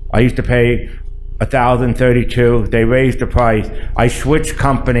me I used to pay $1,032, they raised the price. I switched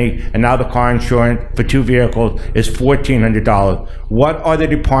company, and now the car insurance for 2 vehicles is $1,400. What are the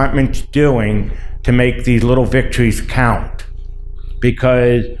departments doing to make these little victories count?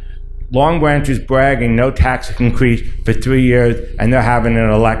 Because Long Branch is bragging no tax increase for 3 years, and they're having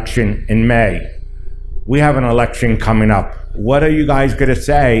an election in May. We have an election coming up. What are you guys gonna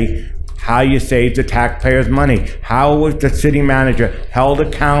say how you save the taxpayers' money? How was the city manager held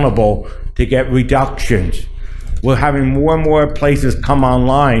accountable to get reductions? We're having more and more places come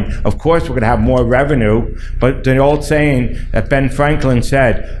online. Of course, we're gonna have more revenue, but the old saying that Ben Franklin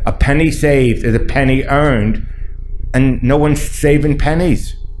said, a penny saved is a penny earned, and no one's saving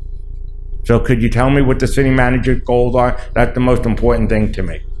pennies. So could you tell me what the city manager's goals are? That's the most important thing to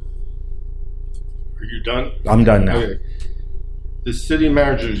me. Are you done? I'm done now. Okay. The city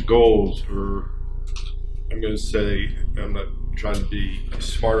manager's goals are, I'm going to say, I'm not trying to be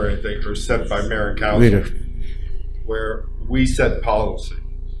smart or anything, are set by mayor and council, where we set policy.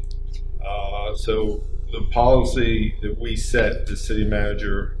 So the policy that we set, the city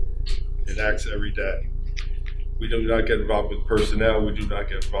manager enacts every day. We do not get involved with personnel. We do not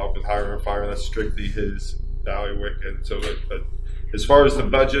get involved with hiring and firing. That's strictly his bailiwick. And so, but as far as the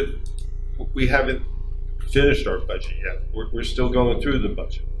budget, we haven't finished our budget yet. We're still going through the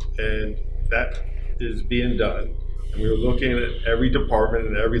budget, and that is being done. And we were looking at every department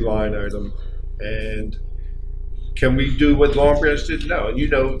and every line item. And can we do what Long Branch did? No. And you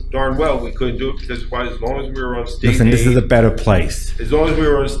know darn well we couldn't do it, because as long as we were on state Listen, aid, this is a better place. as long as we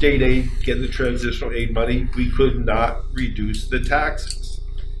were on state aid, getting the transitional aid money, we could not reduce the taxes.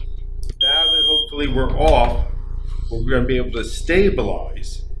 Now that hopefully we're off, we're going to be able to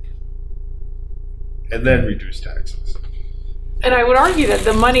stabilize and then reduce taxes. And I would argue that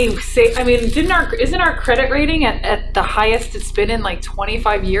the money I mean, isn't our credit rating at the highest it's been in like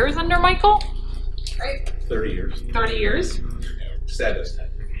 25 years under Michael? Right? 30 years. 30 years? Saddest.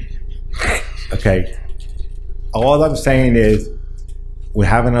 Okay. All I'm saying is we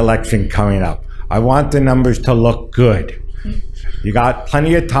have an election coming up. I want the numbers to look good. You got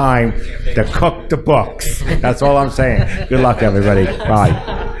plenty of time to cook the books. That's all I'm saying. Good luck, everybody.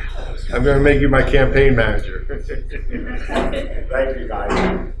 Bye. I'm going to make you my campaign manager. Thank you,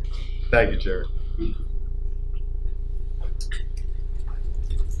 guys. Thank you, Jared.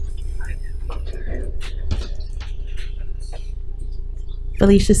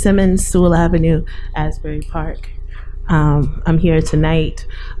 Felicia Simmons, Sewell Avenue, Asbury Park. I'm here tonight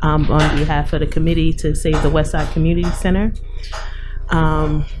on behalf of the committee to save the Westside Community Center.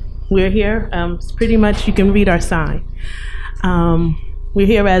 We're here, pretty much you can read our sign. We're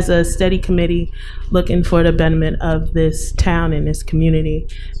here as a steady committee looking for the betterment of this town and this community,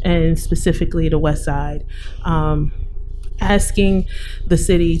 and specifically the Westside. Asking the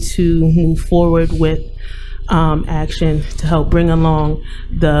city to move forward with action to help bring along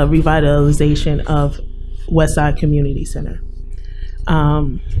the revitalization of Westside Community Center.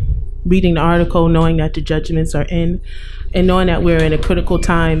 Reading the article, knowing that the judgments are in, and knowing that we're in a critical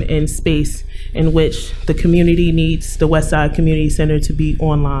time and space in which the community needs the Westside Community Center to be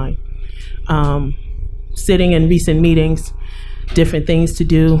online. Sitting in recent meetings, different things to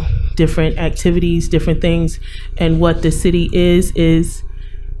do, different activities, different things, and what the city is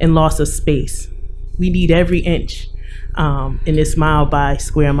in loss of space. We need every inch in this mile by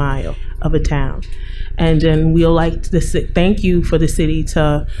square mile. of a town. And then we'll like to thank you for the city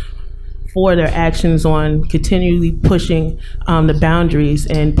for their actions on continually pushing the boundaries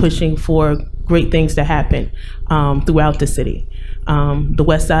and pushing for great things to happen throughout the city. The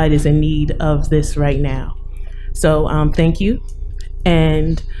West Side is in need of this right now. So thank you.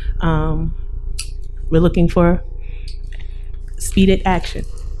 And we're looking for speeded action.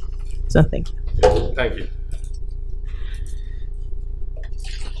 So thank you. Thank you.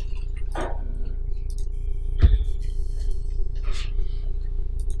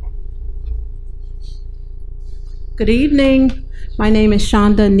 Good evening. My name is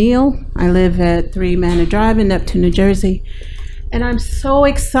Shonda Neal. I live at 3 Manor Drive in Neptune, New Jersey. And I'm so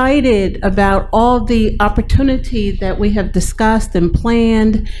excited about all the opportunity that we have discussed and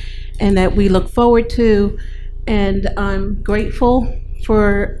planned and that we look forward to. And I'm grateful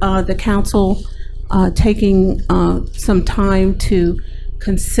for the council taking some time to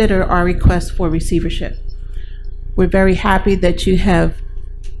consider our request for receivership. We're very happy that you have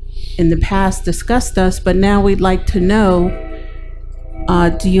in the past discussed us, but now we'd like to know,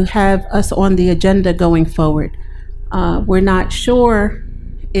 do you have us on the agenda going forward? We're not sure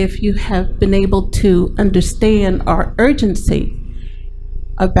if you have been able to understand our urgency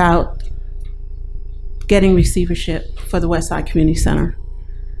about getting receivership for the Westside Community Center.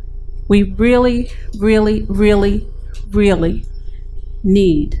 We really, really, really, really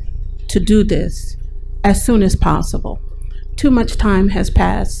need to do this as soon as possible. Too much time has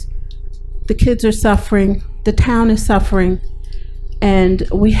passed. The kids are suffering, the town is suffering, and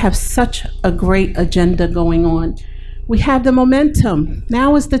we have such a great agenda going on. We have the momentum.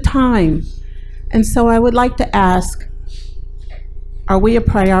 Now is the time. And so I would like to ask, are we a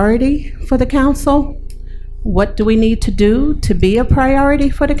priority for the council? What do we need to do to be a priority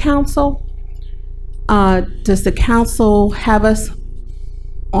for the council? Does the council have us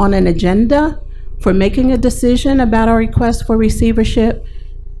on an agenda for making a decision about our request for receivership?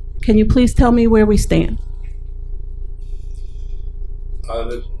 Can you please tell me where we stand?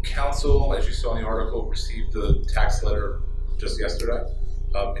 The council, as you saw in the article, received the tax letter just yesterday.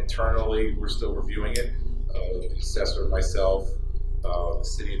 Internally, we're still reviewing it. The assessor, myself, the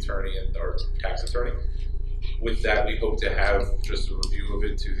city attorney, and our tax attorney. With that, we hope to have just a review of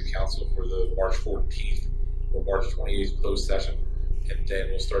it to the council for the March 14th or March 28th closed session. And then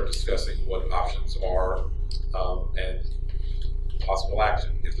we'll start discussing what options are and possible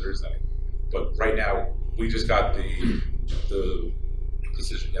action, if there is any. But right now, we just got the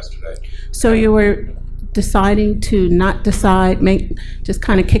decision yesterday. So you were deciding to not decide, just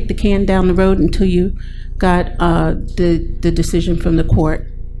kind of kick the can down the road until you got the decision from the court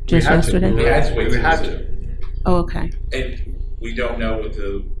just yesterday? We had to wait. We had to. Oh, okay. And we don't know what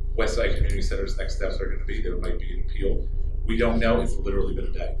the Westside Community Center's next steps are going to be. There might be an appeal. We don't know. It's literally been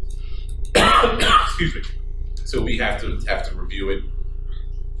a day. Excuse me. So we have to review it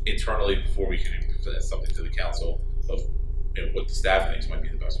internally before we can present something to the council of what the staff thinks might be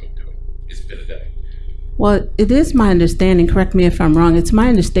the best way to do it. It's been a day. Well, it is my understanding, correct me if I'm wrong, it's my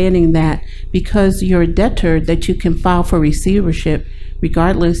understanding that because you're a debtor that you can file for receivership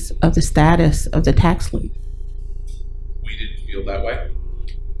regardless of the status of the tax lien. We didn't feel that way.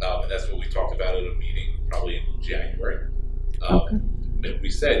 And that's what we talked about at a meeting probably in January. Okay. And we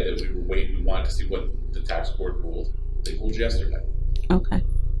said that we were waiting, we wanted to see what the tax court ruled. They ruled yesterday. Okay.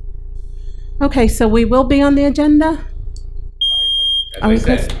 Okay, so we will be on the agenda? As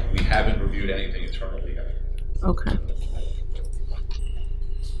I said, we haven't reviewed anything internally yet. Okay.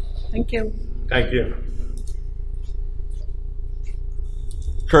 Thank you. Thank you.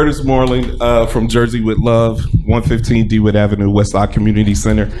 Curtis Moreland from Jersey with Love, 115 DeWitt Avenue, Westside Community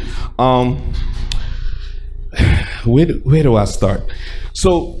Center. Where do I start?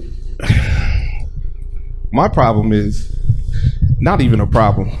 So, my problem is not even a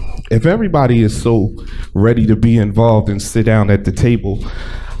problem. If everybody is so ready to be involved and sit down at the table,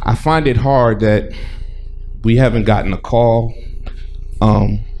 I find it hard that we haven't gotten a call,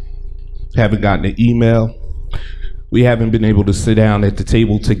 haven't gotten an email. We haven't been able to sit down at the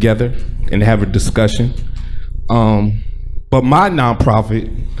table together and have a discussion. But my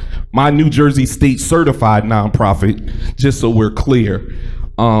nonprofit, my New Jersey State certified nonprofit, just so we're clear,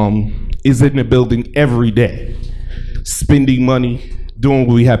 is in the building every day, spending money, doing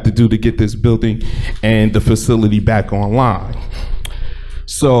what we have to do to get this building and the facility back online.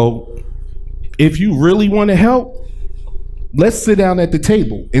 So if you really want to help, let's sit down at the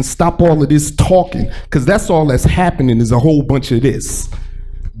table and stop all of this talking, because that's all that's happening is a whole bunch of this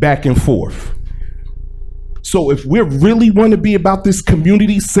back and forth. So if we really want to be about this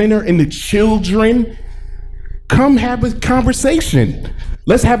community center and the children, come have a conversation.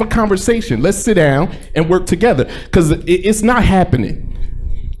 Let's have a conversation. Let's sit down and work together, because it's not happening.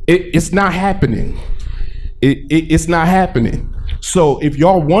 It's not happening. It's not happening. So if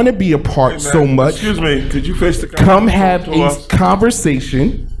y'all want to be a part so much, excuse me, could you face the come have a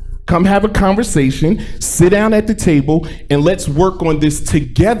conversation. Come have a conversation, sit down at the table, and let's work on this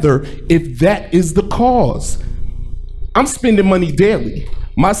together if that is the cause. I'm spending money daily.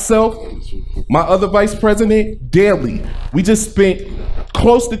 Myself, my other vice president, daily. We just spent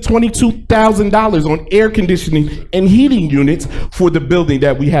close to $22,000 on air conditioning and heating units for the building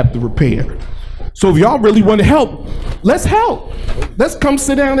that we have to repair. So if y'all really want to help, let's help. Let's come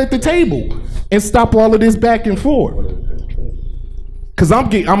sit down at the table and stop all of this back and forth. Cause I'm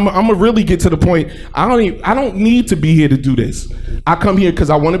gonna really get to the point. I don't need to be here to do this. I come here because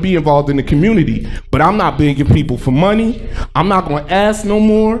I want to be involved in the community. But I'm not begging people for money. I'm not gonna ask no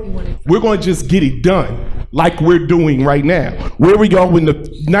more. We're gonna just get it done like we're doing right now. Where we go when the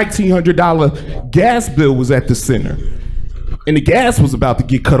 $1,900 gas bill was at the center, and the gas was about to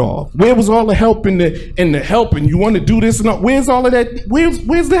get cut off? Where was all the help and the help? And you want to do this and all, where's all of that?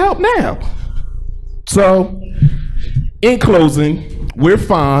 Where's the help now? So, in closing, we're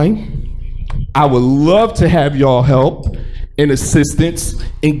fine. I would love to have y'all help and assistance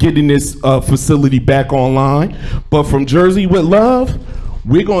in getting this facility back online. But from Jersey with Love,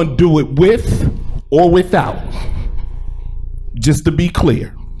 we're going to do it with or without. Just to be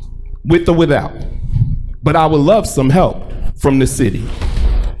clear, with or without. But I would love some help from the city.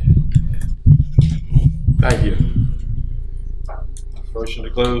 Thank you. Motion to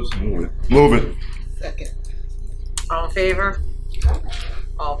close. Move it. Second. All in favor?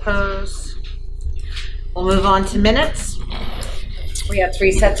 All opposed? We'll move on to minutes. We have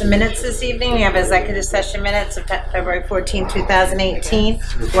 3 sets of minutes this evening. We have executive session minutes of February 14, 2018,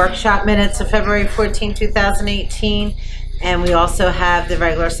 workshop minutes of February 14, 2018, and we also have the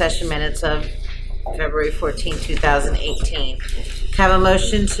regular session minutes of February 14, 2018. Can I have a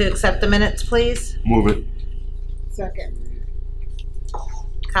motion to accept the minutes, please? Move it. Second.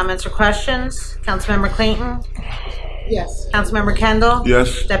 Comments or questions? Councilmember Clayton? Yes. Councilmember Kendall?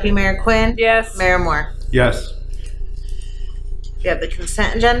 Yes. Deputy Mayor Quinn? Yes. Mayor Moore? Yes. We have the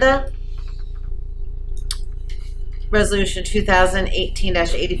consent agenda. Resolution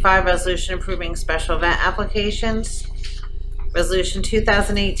 2018-85, resolution approving special event applications. Resolution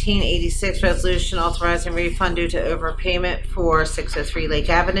 2018-86, resolution authorizing refund due to overpayment for 603 Lake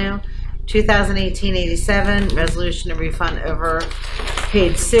Avenue. 2018-87, resolution to refund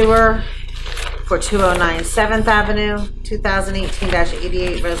overpaid sewer for 209 7th Avenue.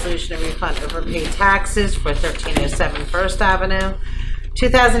 2018-88, resolution to refund overpaid taxes for 1307 1st Avenue.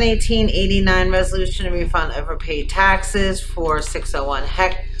 2018-89, resolution to refund overpaid taxes for 601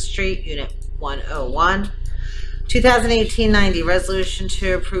 Heck Street, Unit 101. 2018-90, resolution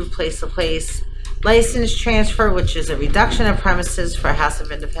to approve place-to-place license transfer, which is a reduction of premises for House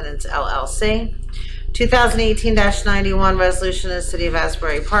of Independence LLC. 2018-91, resolution of the City of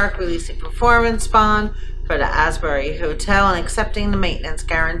Asbury Park releasing performance bond for the Asbury Hotel and accepting the maintenance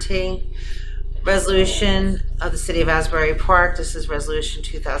guarantee. Resolution of the City of Asbury Park, this is resolution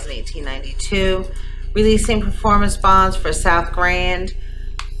 2018-92, releasing performance bonds for South Grand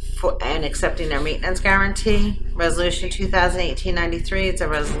and accepting their maintenance guarantee. Resolution 2018-93, it's a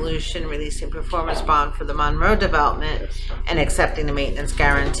resolution releasing performance bond for the Monroe development and accepting the maintenance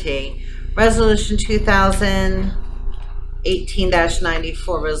guarantee. Resolution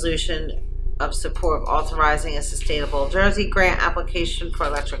 2018-94, resolution of support of authorizing a Sustainable Jersey grant application for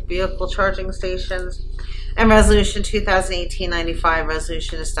electric vehicle charging stations. And resolution 2018-95,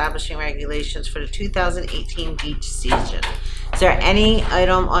 resolution establishing regulations for the 2018 beach season. Is there any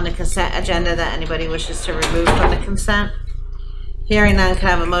item on the consent agenda that anybody wishes to remove from the consent? Hearing none, can I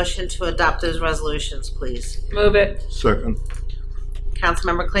have a motion to adopt those resolutions, please? Move it. Second.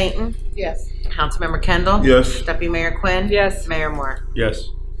 Councilmember Clayton? Yes. Councilmember Kendall? Yes. Deputy Mayor Quinn? Yes. Mayor Moore? Yes.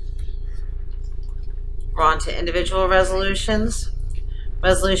 We're on to individual resolutions.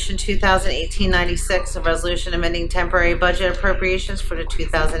 Resolution 2018-96, a resolution amending temporary budget appropriations for the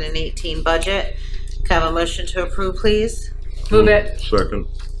 2018 budget. Can I have a motion to approve, please? Move it. Second.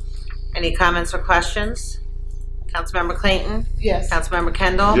 Any comments or questions? Councilmember Clayton? Yes. Councilmember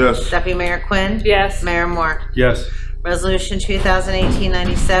Kendall? Yes. Deputy Mayor Quinn? Yes. Mayor Moore? Yes. Resolution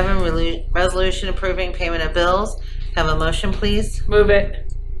 2018-97, resolution approving payment of bills. Can I have a motion, please? Move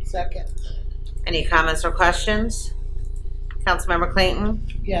it. Second. Any comments or questions? Councilmember Clayton?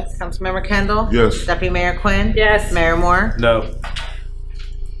 Yes. Councilmember Kendall? Yes. Deputy Mayor Quinn? Yes. Mayor Moore? No.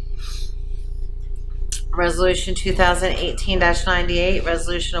 Resolution 2018-98,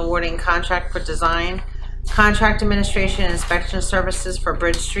 resolution awarding contract for design Contract administration and inspection services for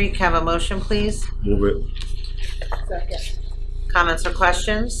Bridge Street. Can I have a motion, please? Move it. Second. Comments or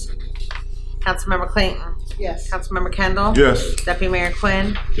questions? Councilmember Clayton? Yes. Councilmember Kendall? Yes. Deputy Mayor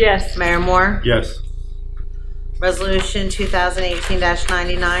Quinn? Yes. Mayor Moore? Yes. Resolution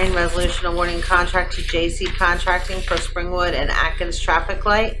 2018-99, resolution awarding contract to JC Contracting for Springwood and Atkins traffic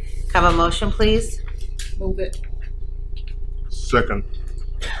light. Can I have a motion, please? Move it. Second.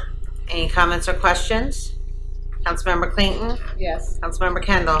 Any comments or questions? Councilmember Clayton? Yes. Councilmember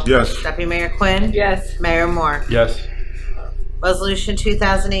Kendall? Yes. Deputy Mayor Quinn? Yes. Mayor Moore? Yes. Resolution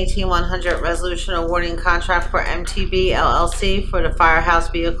 2018-100, resolution awarding contract for MTB LLC for the firehouse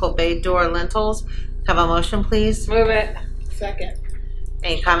vehicle bay door lintels. Have a motion, please? Move it. Second.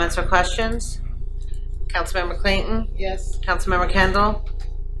 Any comments or questions? Councilmember Clayton? Yes. Councilmember Kendall?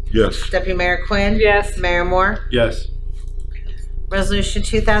 Yes. Deputy Mayor Quinn? Yes. Mayor Moore? Yes. Resolution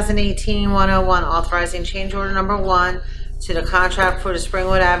 2018-101, authorizing change order number 1 to the contract for the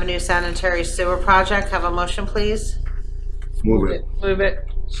Springwood Avenue Sanitary Sewer Project. Have a motion, please? Move it. Move it.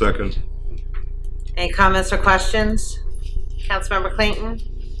 Second. Any comments or questions? Councilmember Clayton?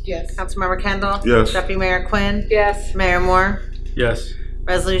 Yes. Councilmember Kendall? Yes. Deputy Mayor Quinn? Yes. Mayor Moore? Yes.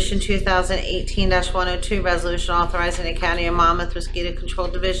 Resolution 2018-102, resolution authorizing the County of Monmouth Mosquito Control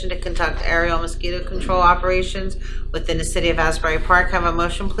Division to conduct aerial mosquito control operations within the city of Asbury Park. Have a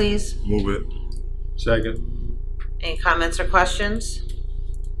motion, please? Move it. Second. Any comments or questions?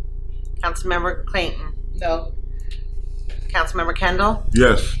 Councilmember Clayton? No. Councilmember Kendall?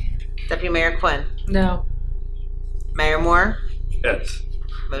 Yes. Deputy Mayor Quinn? No. Mayor Moore? Yes.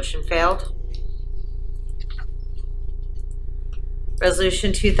 Motion failed.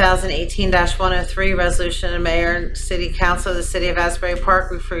 Resolution 2018-103, resolution of the Mayor and City Council of the City of Asbury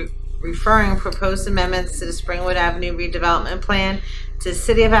Park referring proposed amendments to the Springwood Avenue redevelopment plan to the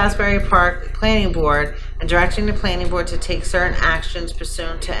City of Asbury Park Planning Board and directing the Planning Board to take certain actions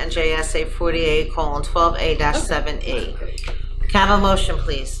pursuant to NJSA 48:12A-7E. Can I have a motion,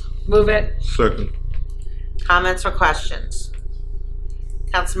 please? Move it. Second. Comments or questions?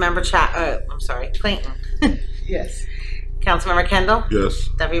 Councilmember Clayton. Yes. Councilmember Kendall? Yes.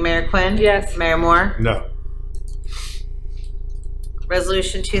 Deputy Mayor Quinn? Yes. Mayor Moore? No.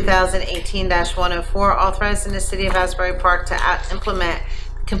 Resolution 2018-104, authorizing the City of Asbury Park to implement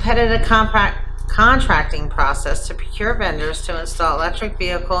competitive contracting process to procure vendors to install electric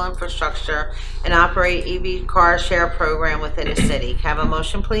vehicle infrastructure and operate EV car share program within the city. Can I have a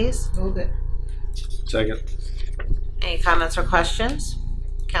motion, please? Move it. Second. Any comments or questions?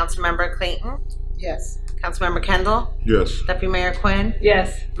 Councilmember Clayton? Yes. Councilmember Kendall? Yes. Deputy Mayor Quinn?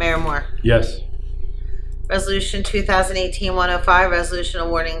 Yes. Mayor Moore? Yes. Resolution 2018-105, resolution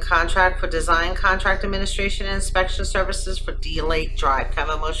awarding contract for design contract administration and inspection services for D Lake Drive. Can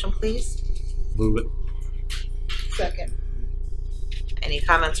I have a motion, please? Move it. Second. Any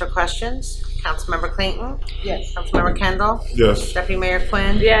comments or questions? Councilmember Clayton? Yes. Councilmember Kendall? Yes. Deputy Mayor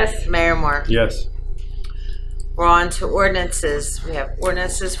Quinn? Yes. Mayor Moore? Yes. We're on to ordinances. We have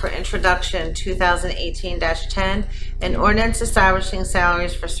ordinances for introduction 2018-10, an ordinance establishing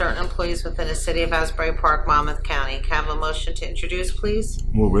salaries for certain employees within the city of Asbury Park, Monmouth County. Can I have a motion to introduce, please?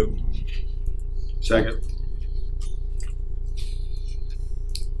 Move it. Second.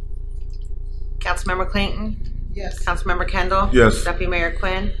 Councilmember Clayton? Yes. Councilmember Kendall? Yes. Deputy Mayor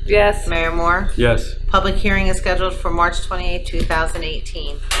Quinn? Yes. Mayor Moore? Yes. Public hearing is scheduled for March 28,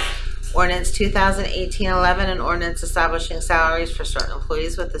 2018. Ordinance 2018-11, an ordinance establishing salaries for certain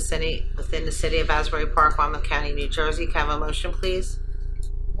employees within the city of Asbury Park, Monmouth County, New Jersey. Can I have a motion, please?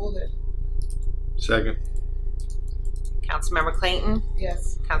 Move it. Second. Councilmember Clayton?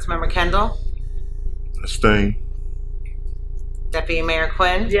 Yes. Councilmember Kendall? Abstain. Deputy Mayor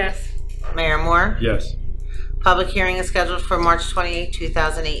Quinn? Yes. Mayor Moore? Yes. Public hearing is scheduled for March 28,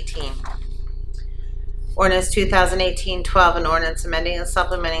 2018. Ordinance 2018-12, an ordinance amending and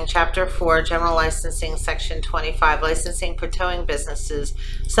supplementing Chapter 4, General Licensing, Section 25, Licensing for Towing Businesses,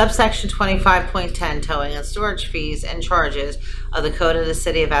 Subsection 25.10, Towing and Storage Fees and Charges of the Code of the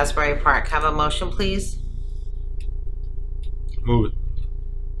City of Asbury Park. Have a motion, please? Move it.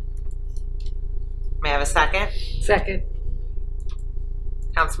 May I have a second? Second.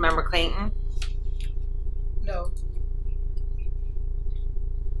 Councilmember Clayton? No.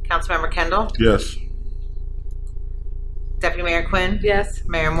 Councilmember Kendall? Yes. Deputy Mayor Quinn? Yes.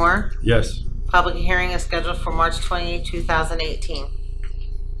 Mayor Moore? Yes. Public hearing is scheduled for March 28, 2018.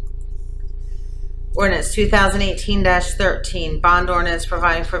 Ordinance 2018-13, bond ordinance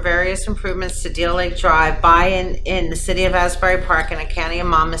providing for various improvements to Deal Lake Drive by and in the city of Asbury Park and the county of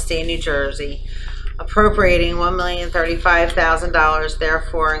Monmouth, state of New Jersey, appropriating $1,035,000,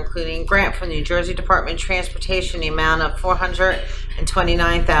 therefore including grant from New Jersey Department of Transportation, the amount of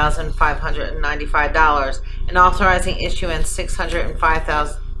 $429,595, and authorizing issuance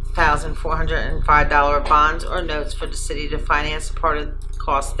 $605,405 bonds or notes for the city to finance a part of the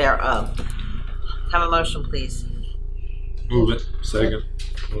cost thereof. Have a motion, please. Move it. Second.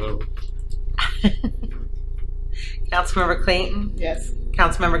 Whatever. Councilmember Clayton? Yes.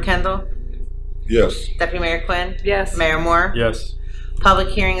 Councilmember Kendall? Yes. Deputy Mayor Quinn? Yes. Mayor Moore? Yes. Public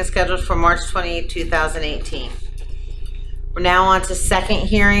hearing is scheduled for March 28, 2018. We're now on to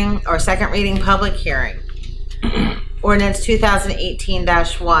second reading public hearing. Ordinance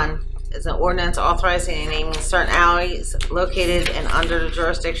 2018-1 is an ordinance authorizing and naming certain alleys located and under the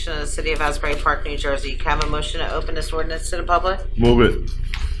jurisdiction of the city of Asbury Park, New Jersey. Can I have a motion to open this ordinance to the public? Move it.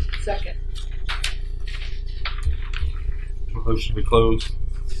 Second. Motion to close.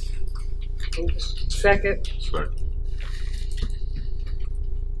 Second.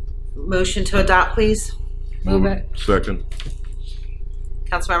 Motion to adopt, please. Move it. Second.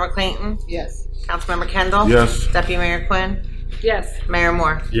 Councilmember Clayton? Yes. Councilmember Kendall? Yes. Deputy Mayor Quinn? Yes. Mayor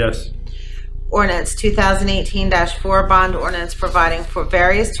Moore? Yes. Ordinance 2018-4, bond ordinance providing for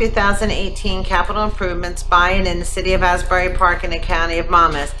various 2018 capital improvements by and in the city of Asbury Park and the county of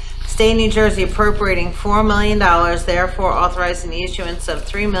Monmouth, state of New Jersey appropriating $4 million, therefore authorizing the issuance of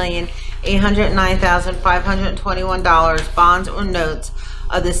 $3,809,521 bonds or notes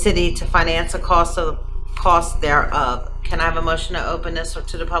of the city to finance the cost thereof. Can I have a motion to open this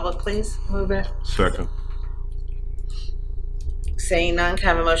to the public, please? Move it. Second. Seeing none, can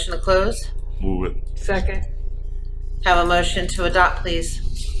I have a motion to close? Move it. Second. Have a motion to adopt, please.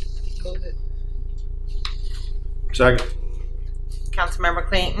 Move it. Second. Councilmember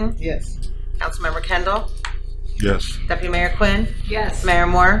Clayton? Yes. Councilmember Kendall? Yes. Deputy Mayor Quinn? Yes. Mayor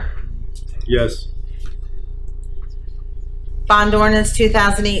Moore? Yes. Bond ordinance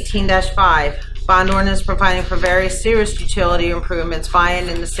 2018-5. Bond ordinance providing for various serious utility improvements by and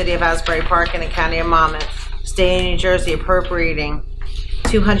in the city of Asbury Park and the county of Monmouth, state of New Jersey appropriating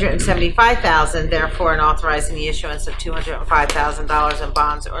 $275,000, therefore, and authorizing the issuance of $205,000 in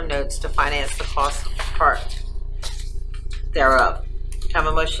bonds or notes to finance the cost part thereof. Have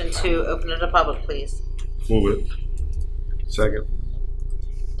a motion to open to the public, please. Move it. Second.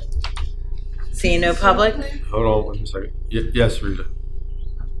 Seeing no public? Hold on 1 second. Yes, Rita.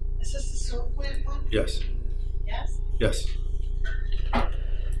 Is this the sewer plant one? Yes. Yes. Yes. I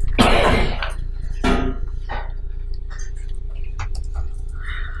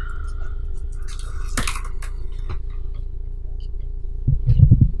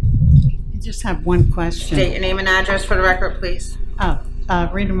just have one question. State your name and address for the record, please.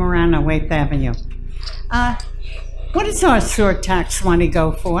 Rita Morano, 8th Avenue. What does our sewer tax money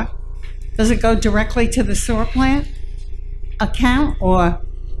go for? Does it go directly to the sewer plant account, or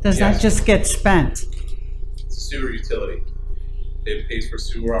does that just get spent? It's a sewer utility. It pays for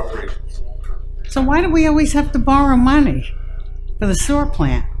sewer operations. So why do we always have to borrow money for the sewer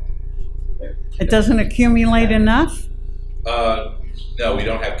plant? It doesn't accumulate enough? No, we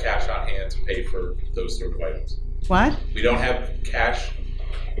don't have cash on hand to pay for those sort of items. What? We don't have cash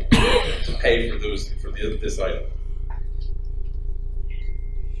to pay for this item.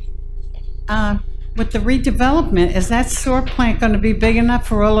 With the redevelopment, is that sewer plant going to be big enough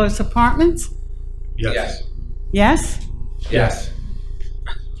for all those apartments? Yes. Yes? Yes.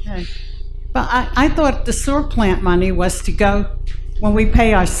 Okay. But I thought the sewer plant money was to go, when we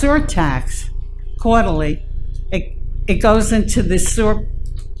pay our sewer tax quarterly, it goes into the sewer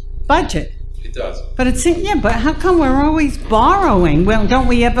budget. It does. But it's, yeah, but how come we're always borrowing? Well, don't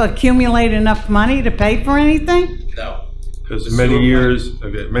we ever accumulate enough money to pay for anything? No. Because many years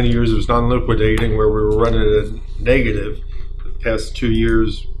it was non-liquidating where we were running at a negative. The past 2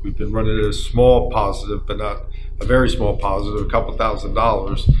 years, we've been running at a small positive, but not a very small positive, a couple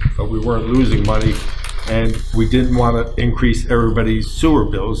 $1,000s, but we weren't losing money. And we didn't want to increase everybody's sewer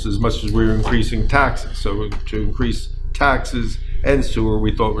bills as much as we were increasing taxes. So to increase taxes and sewer,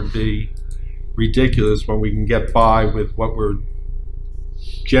 we thought would be ridiculous when we can get by with what we're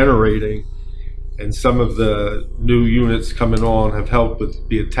generating. And some of the new units coming on have helped with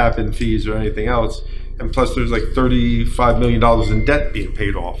be it tap-in fees or anything else. And plus there's like $35 million in debt being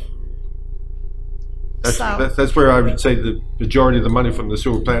paid off. That's where I would say the majority of the money from the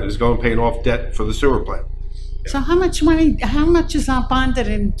sewer plant is going paying off debt for the sewer plant. So how much money, how much is our bonded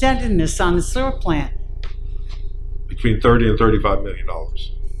indebtedness on the sewer plant? Between $30 and $35 million.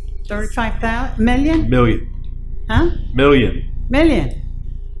 35 million? Million. Huh? Million. Million.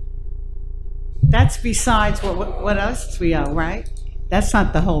 That's besides what else we owe, right? That's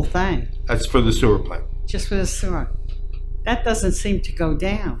not the whole thing, That's for the sewer plant. just for the sewer. That doesn't seem to go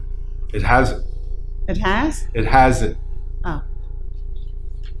down. It hasn't. It has? It hasn't. Oh.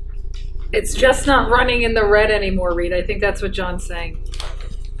 It's just not running in the red anymore, Reed. I think that's what John's saying.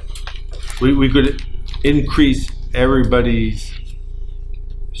 We could increase everybody's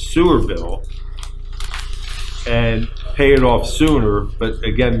sewer bill and pay it off sooner, but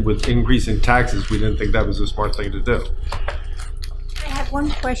again, with increasing taxes, we didn't think that was a smart thing to do. I have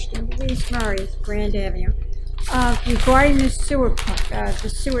one question, Louise Murray, Grand Avenue, regarding the sewer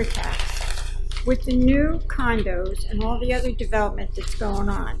tax. With the new condos and all the other development that's going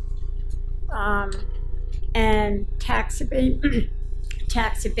on, and tax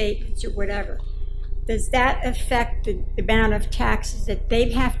abatements or whatever, does that affect the amount of taxes that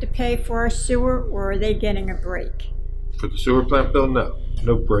they'd have to pay for our sewer, or are they getting a break? For the sewer plant bill, no.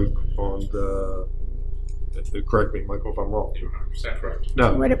 No break on the, correct me, Michael, if I'm wrong. You're 100% correct.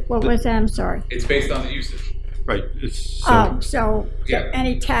 No. What was that? I'm sorry. It's based on the usage. Right. It's So Yeah.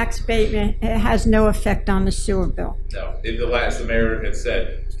 any tax abatement, it has no effect on the sewer bill? No, the mayor had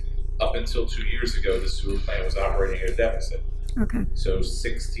said, up until 2 years ago, the sewer plant was operating at a deficit. Okay. So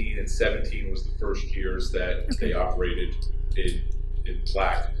 16 and 17 was the first years that they operated in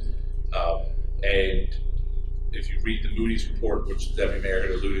black. And if you read the Moody's report, which Deputy Mayor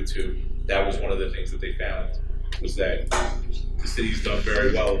had alluded to, that was one of the things that they found, was that the city's done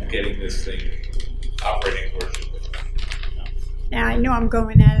very well in getting this thing operating where it should be. Now, I know I'm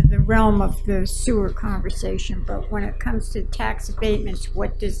going out of the realm of the sewer conversation, but when it comes to tax abatements,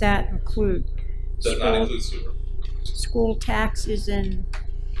 what does that include? Does not include sewer. School taxes and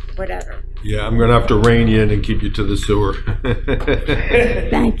whatever. yeah, I'm gonna have to rein you in and keep you to the sewer.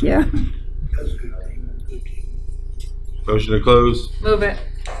 Thank you. Motion to close? Move it.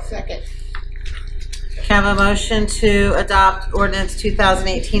 Second. Can I have a motion to adopt ordinance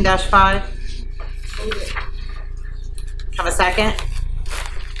 2018-5? Have a second?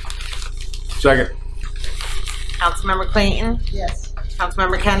 Second. Councilmember Clayton? Yes.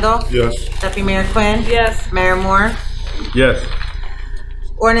 Councilmember Kendall? Yes. Deputy Mayor Quinn? Yes. Mayor Moore? Yes.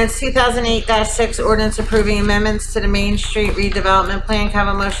 Ordinance 2008-6, ordinance approving amendments to the Main Street redevelopment plan. Can I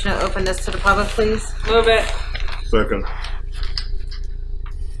have a motion to open this to the public, please? Move it. Second.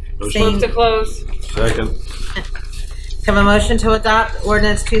 Same. Move to close. Second. Can I have a motion to adopt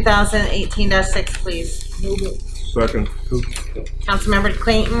ordinance 2018-6, please? Move it. Second. Councilmember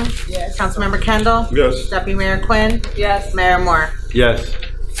Clayton? Yes. Councilmember Kendall? Yes. Deputy Mayor Quinn? Yes. Mayor Moore? Yes.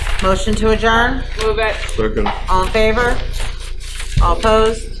 Motion to adjourn? Move it. Second. All in favor? All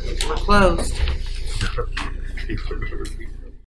opposed? We're closed.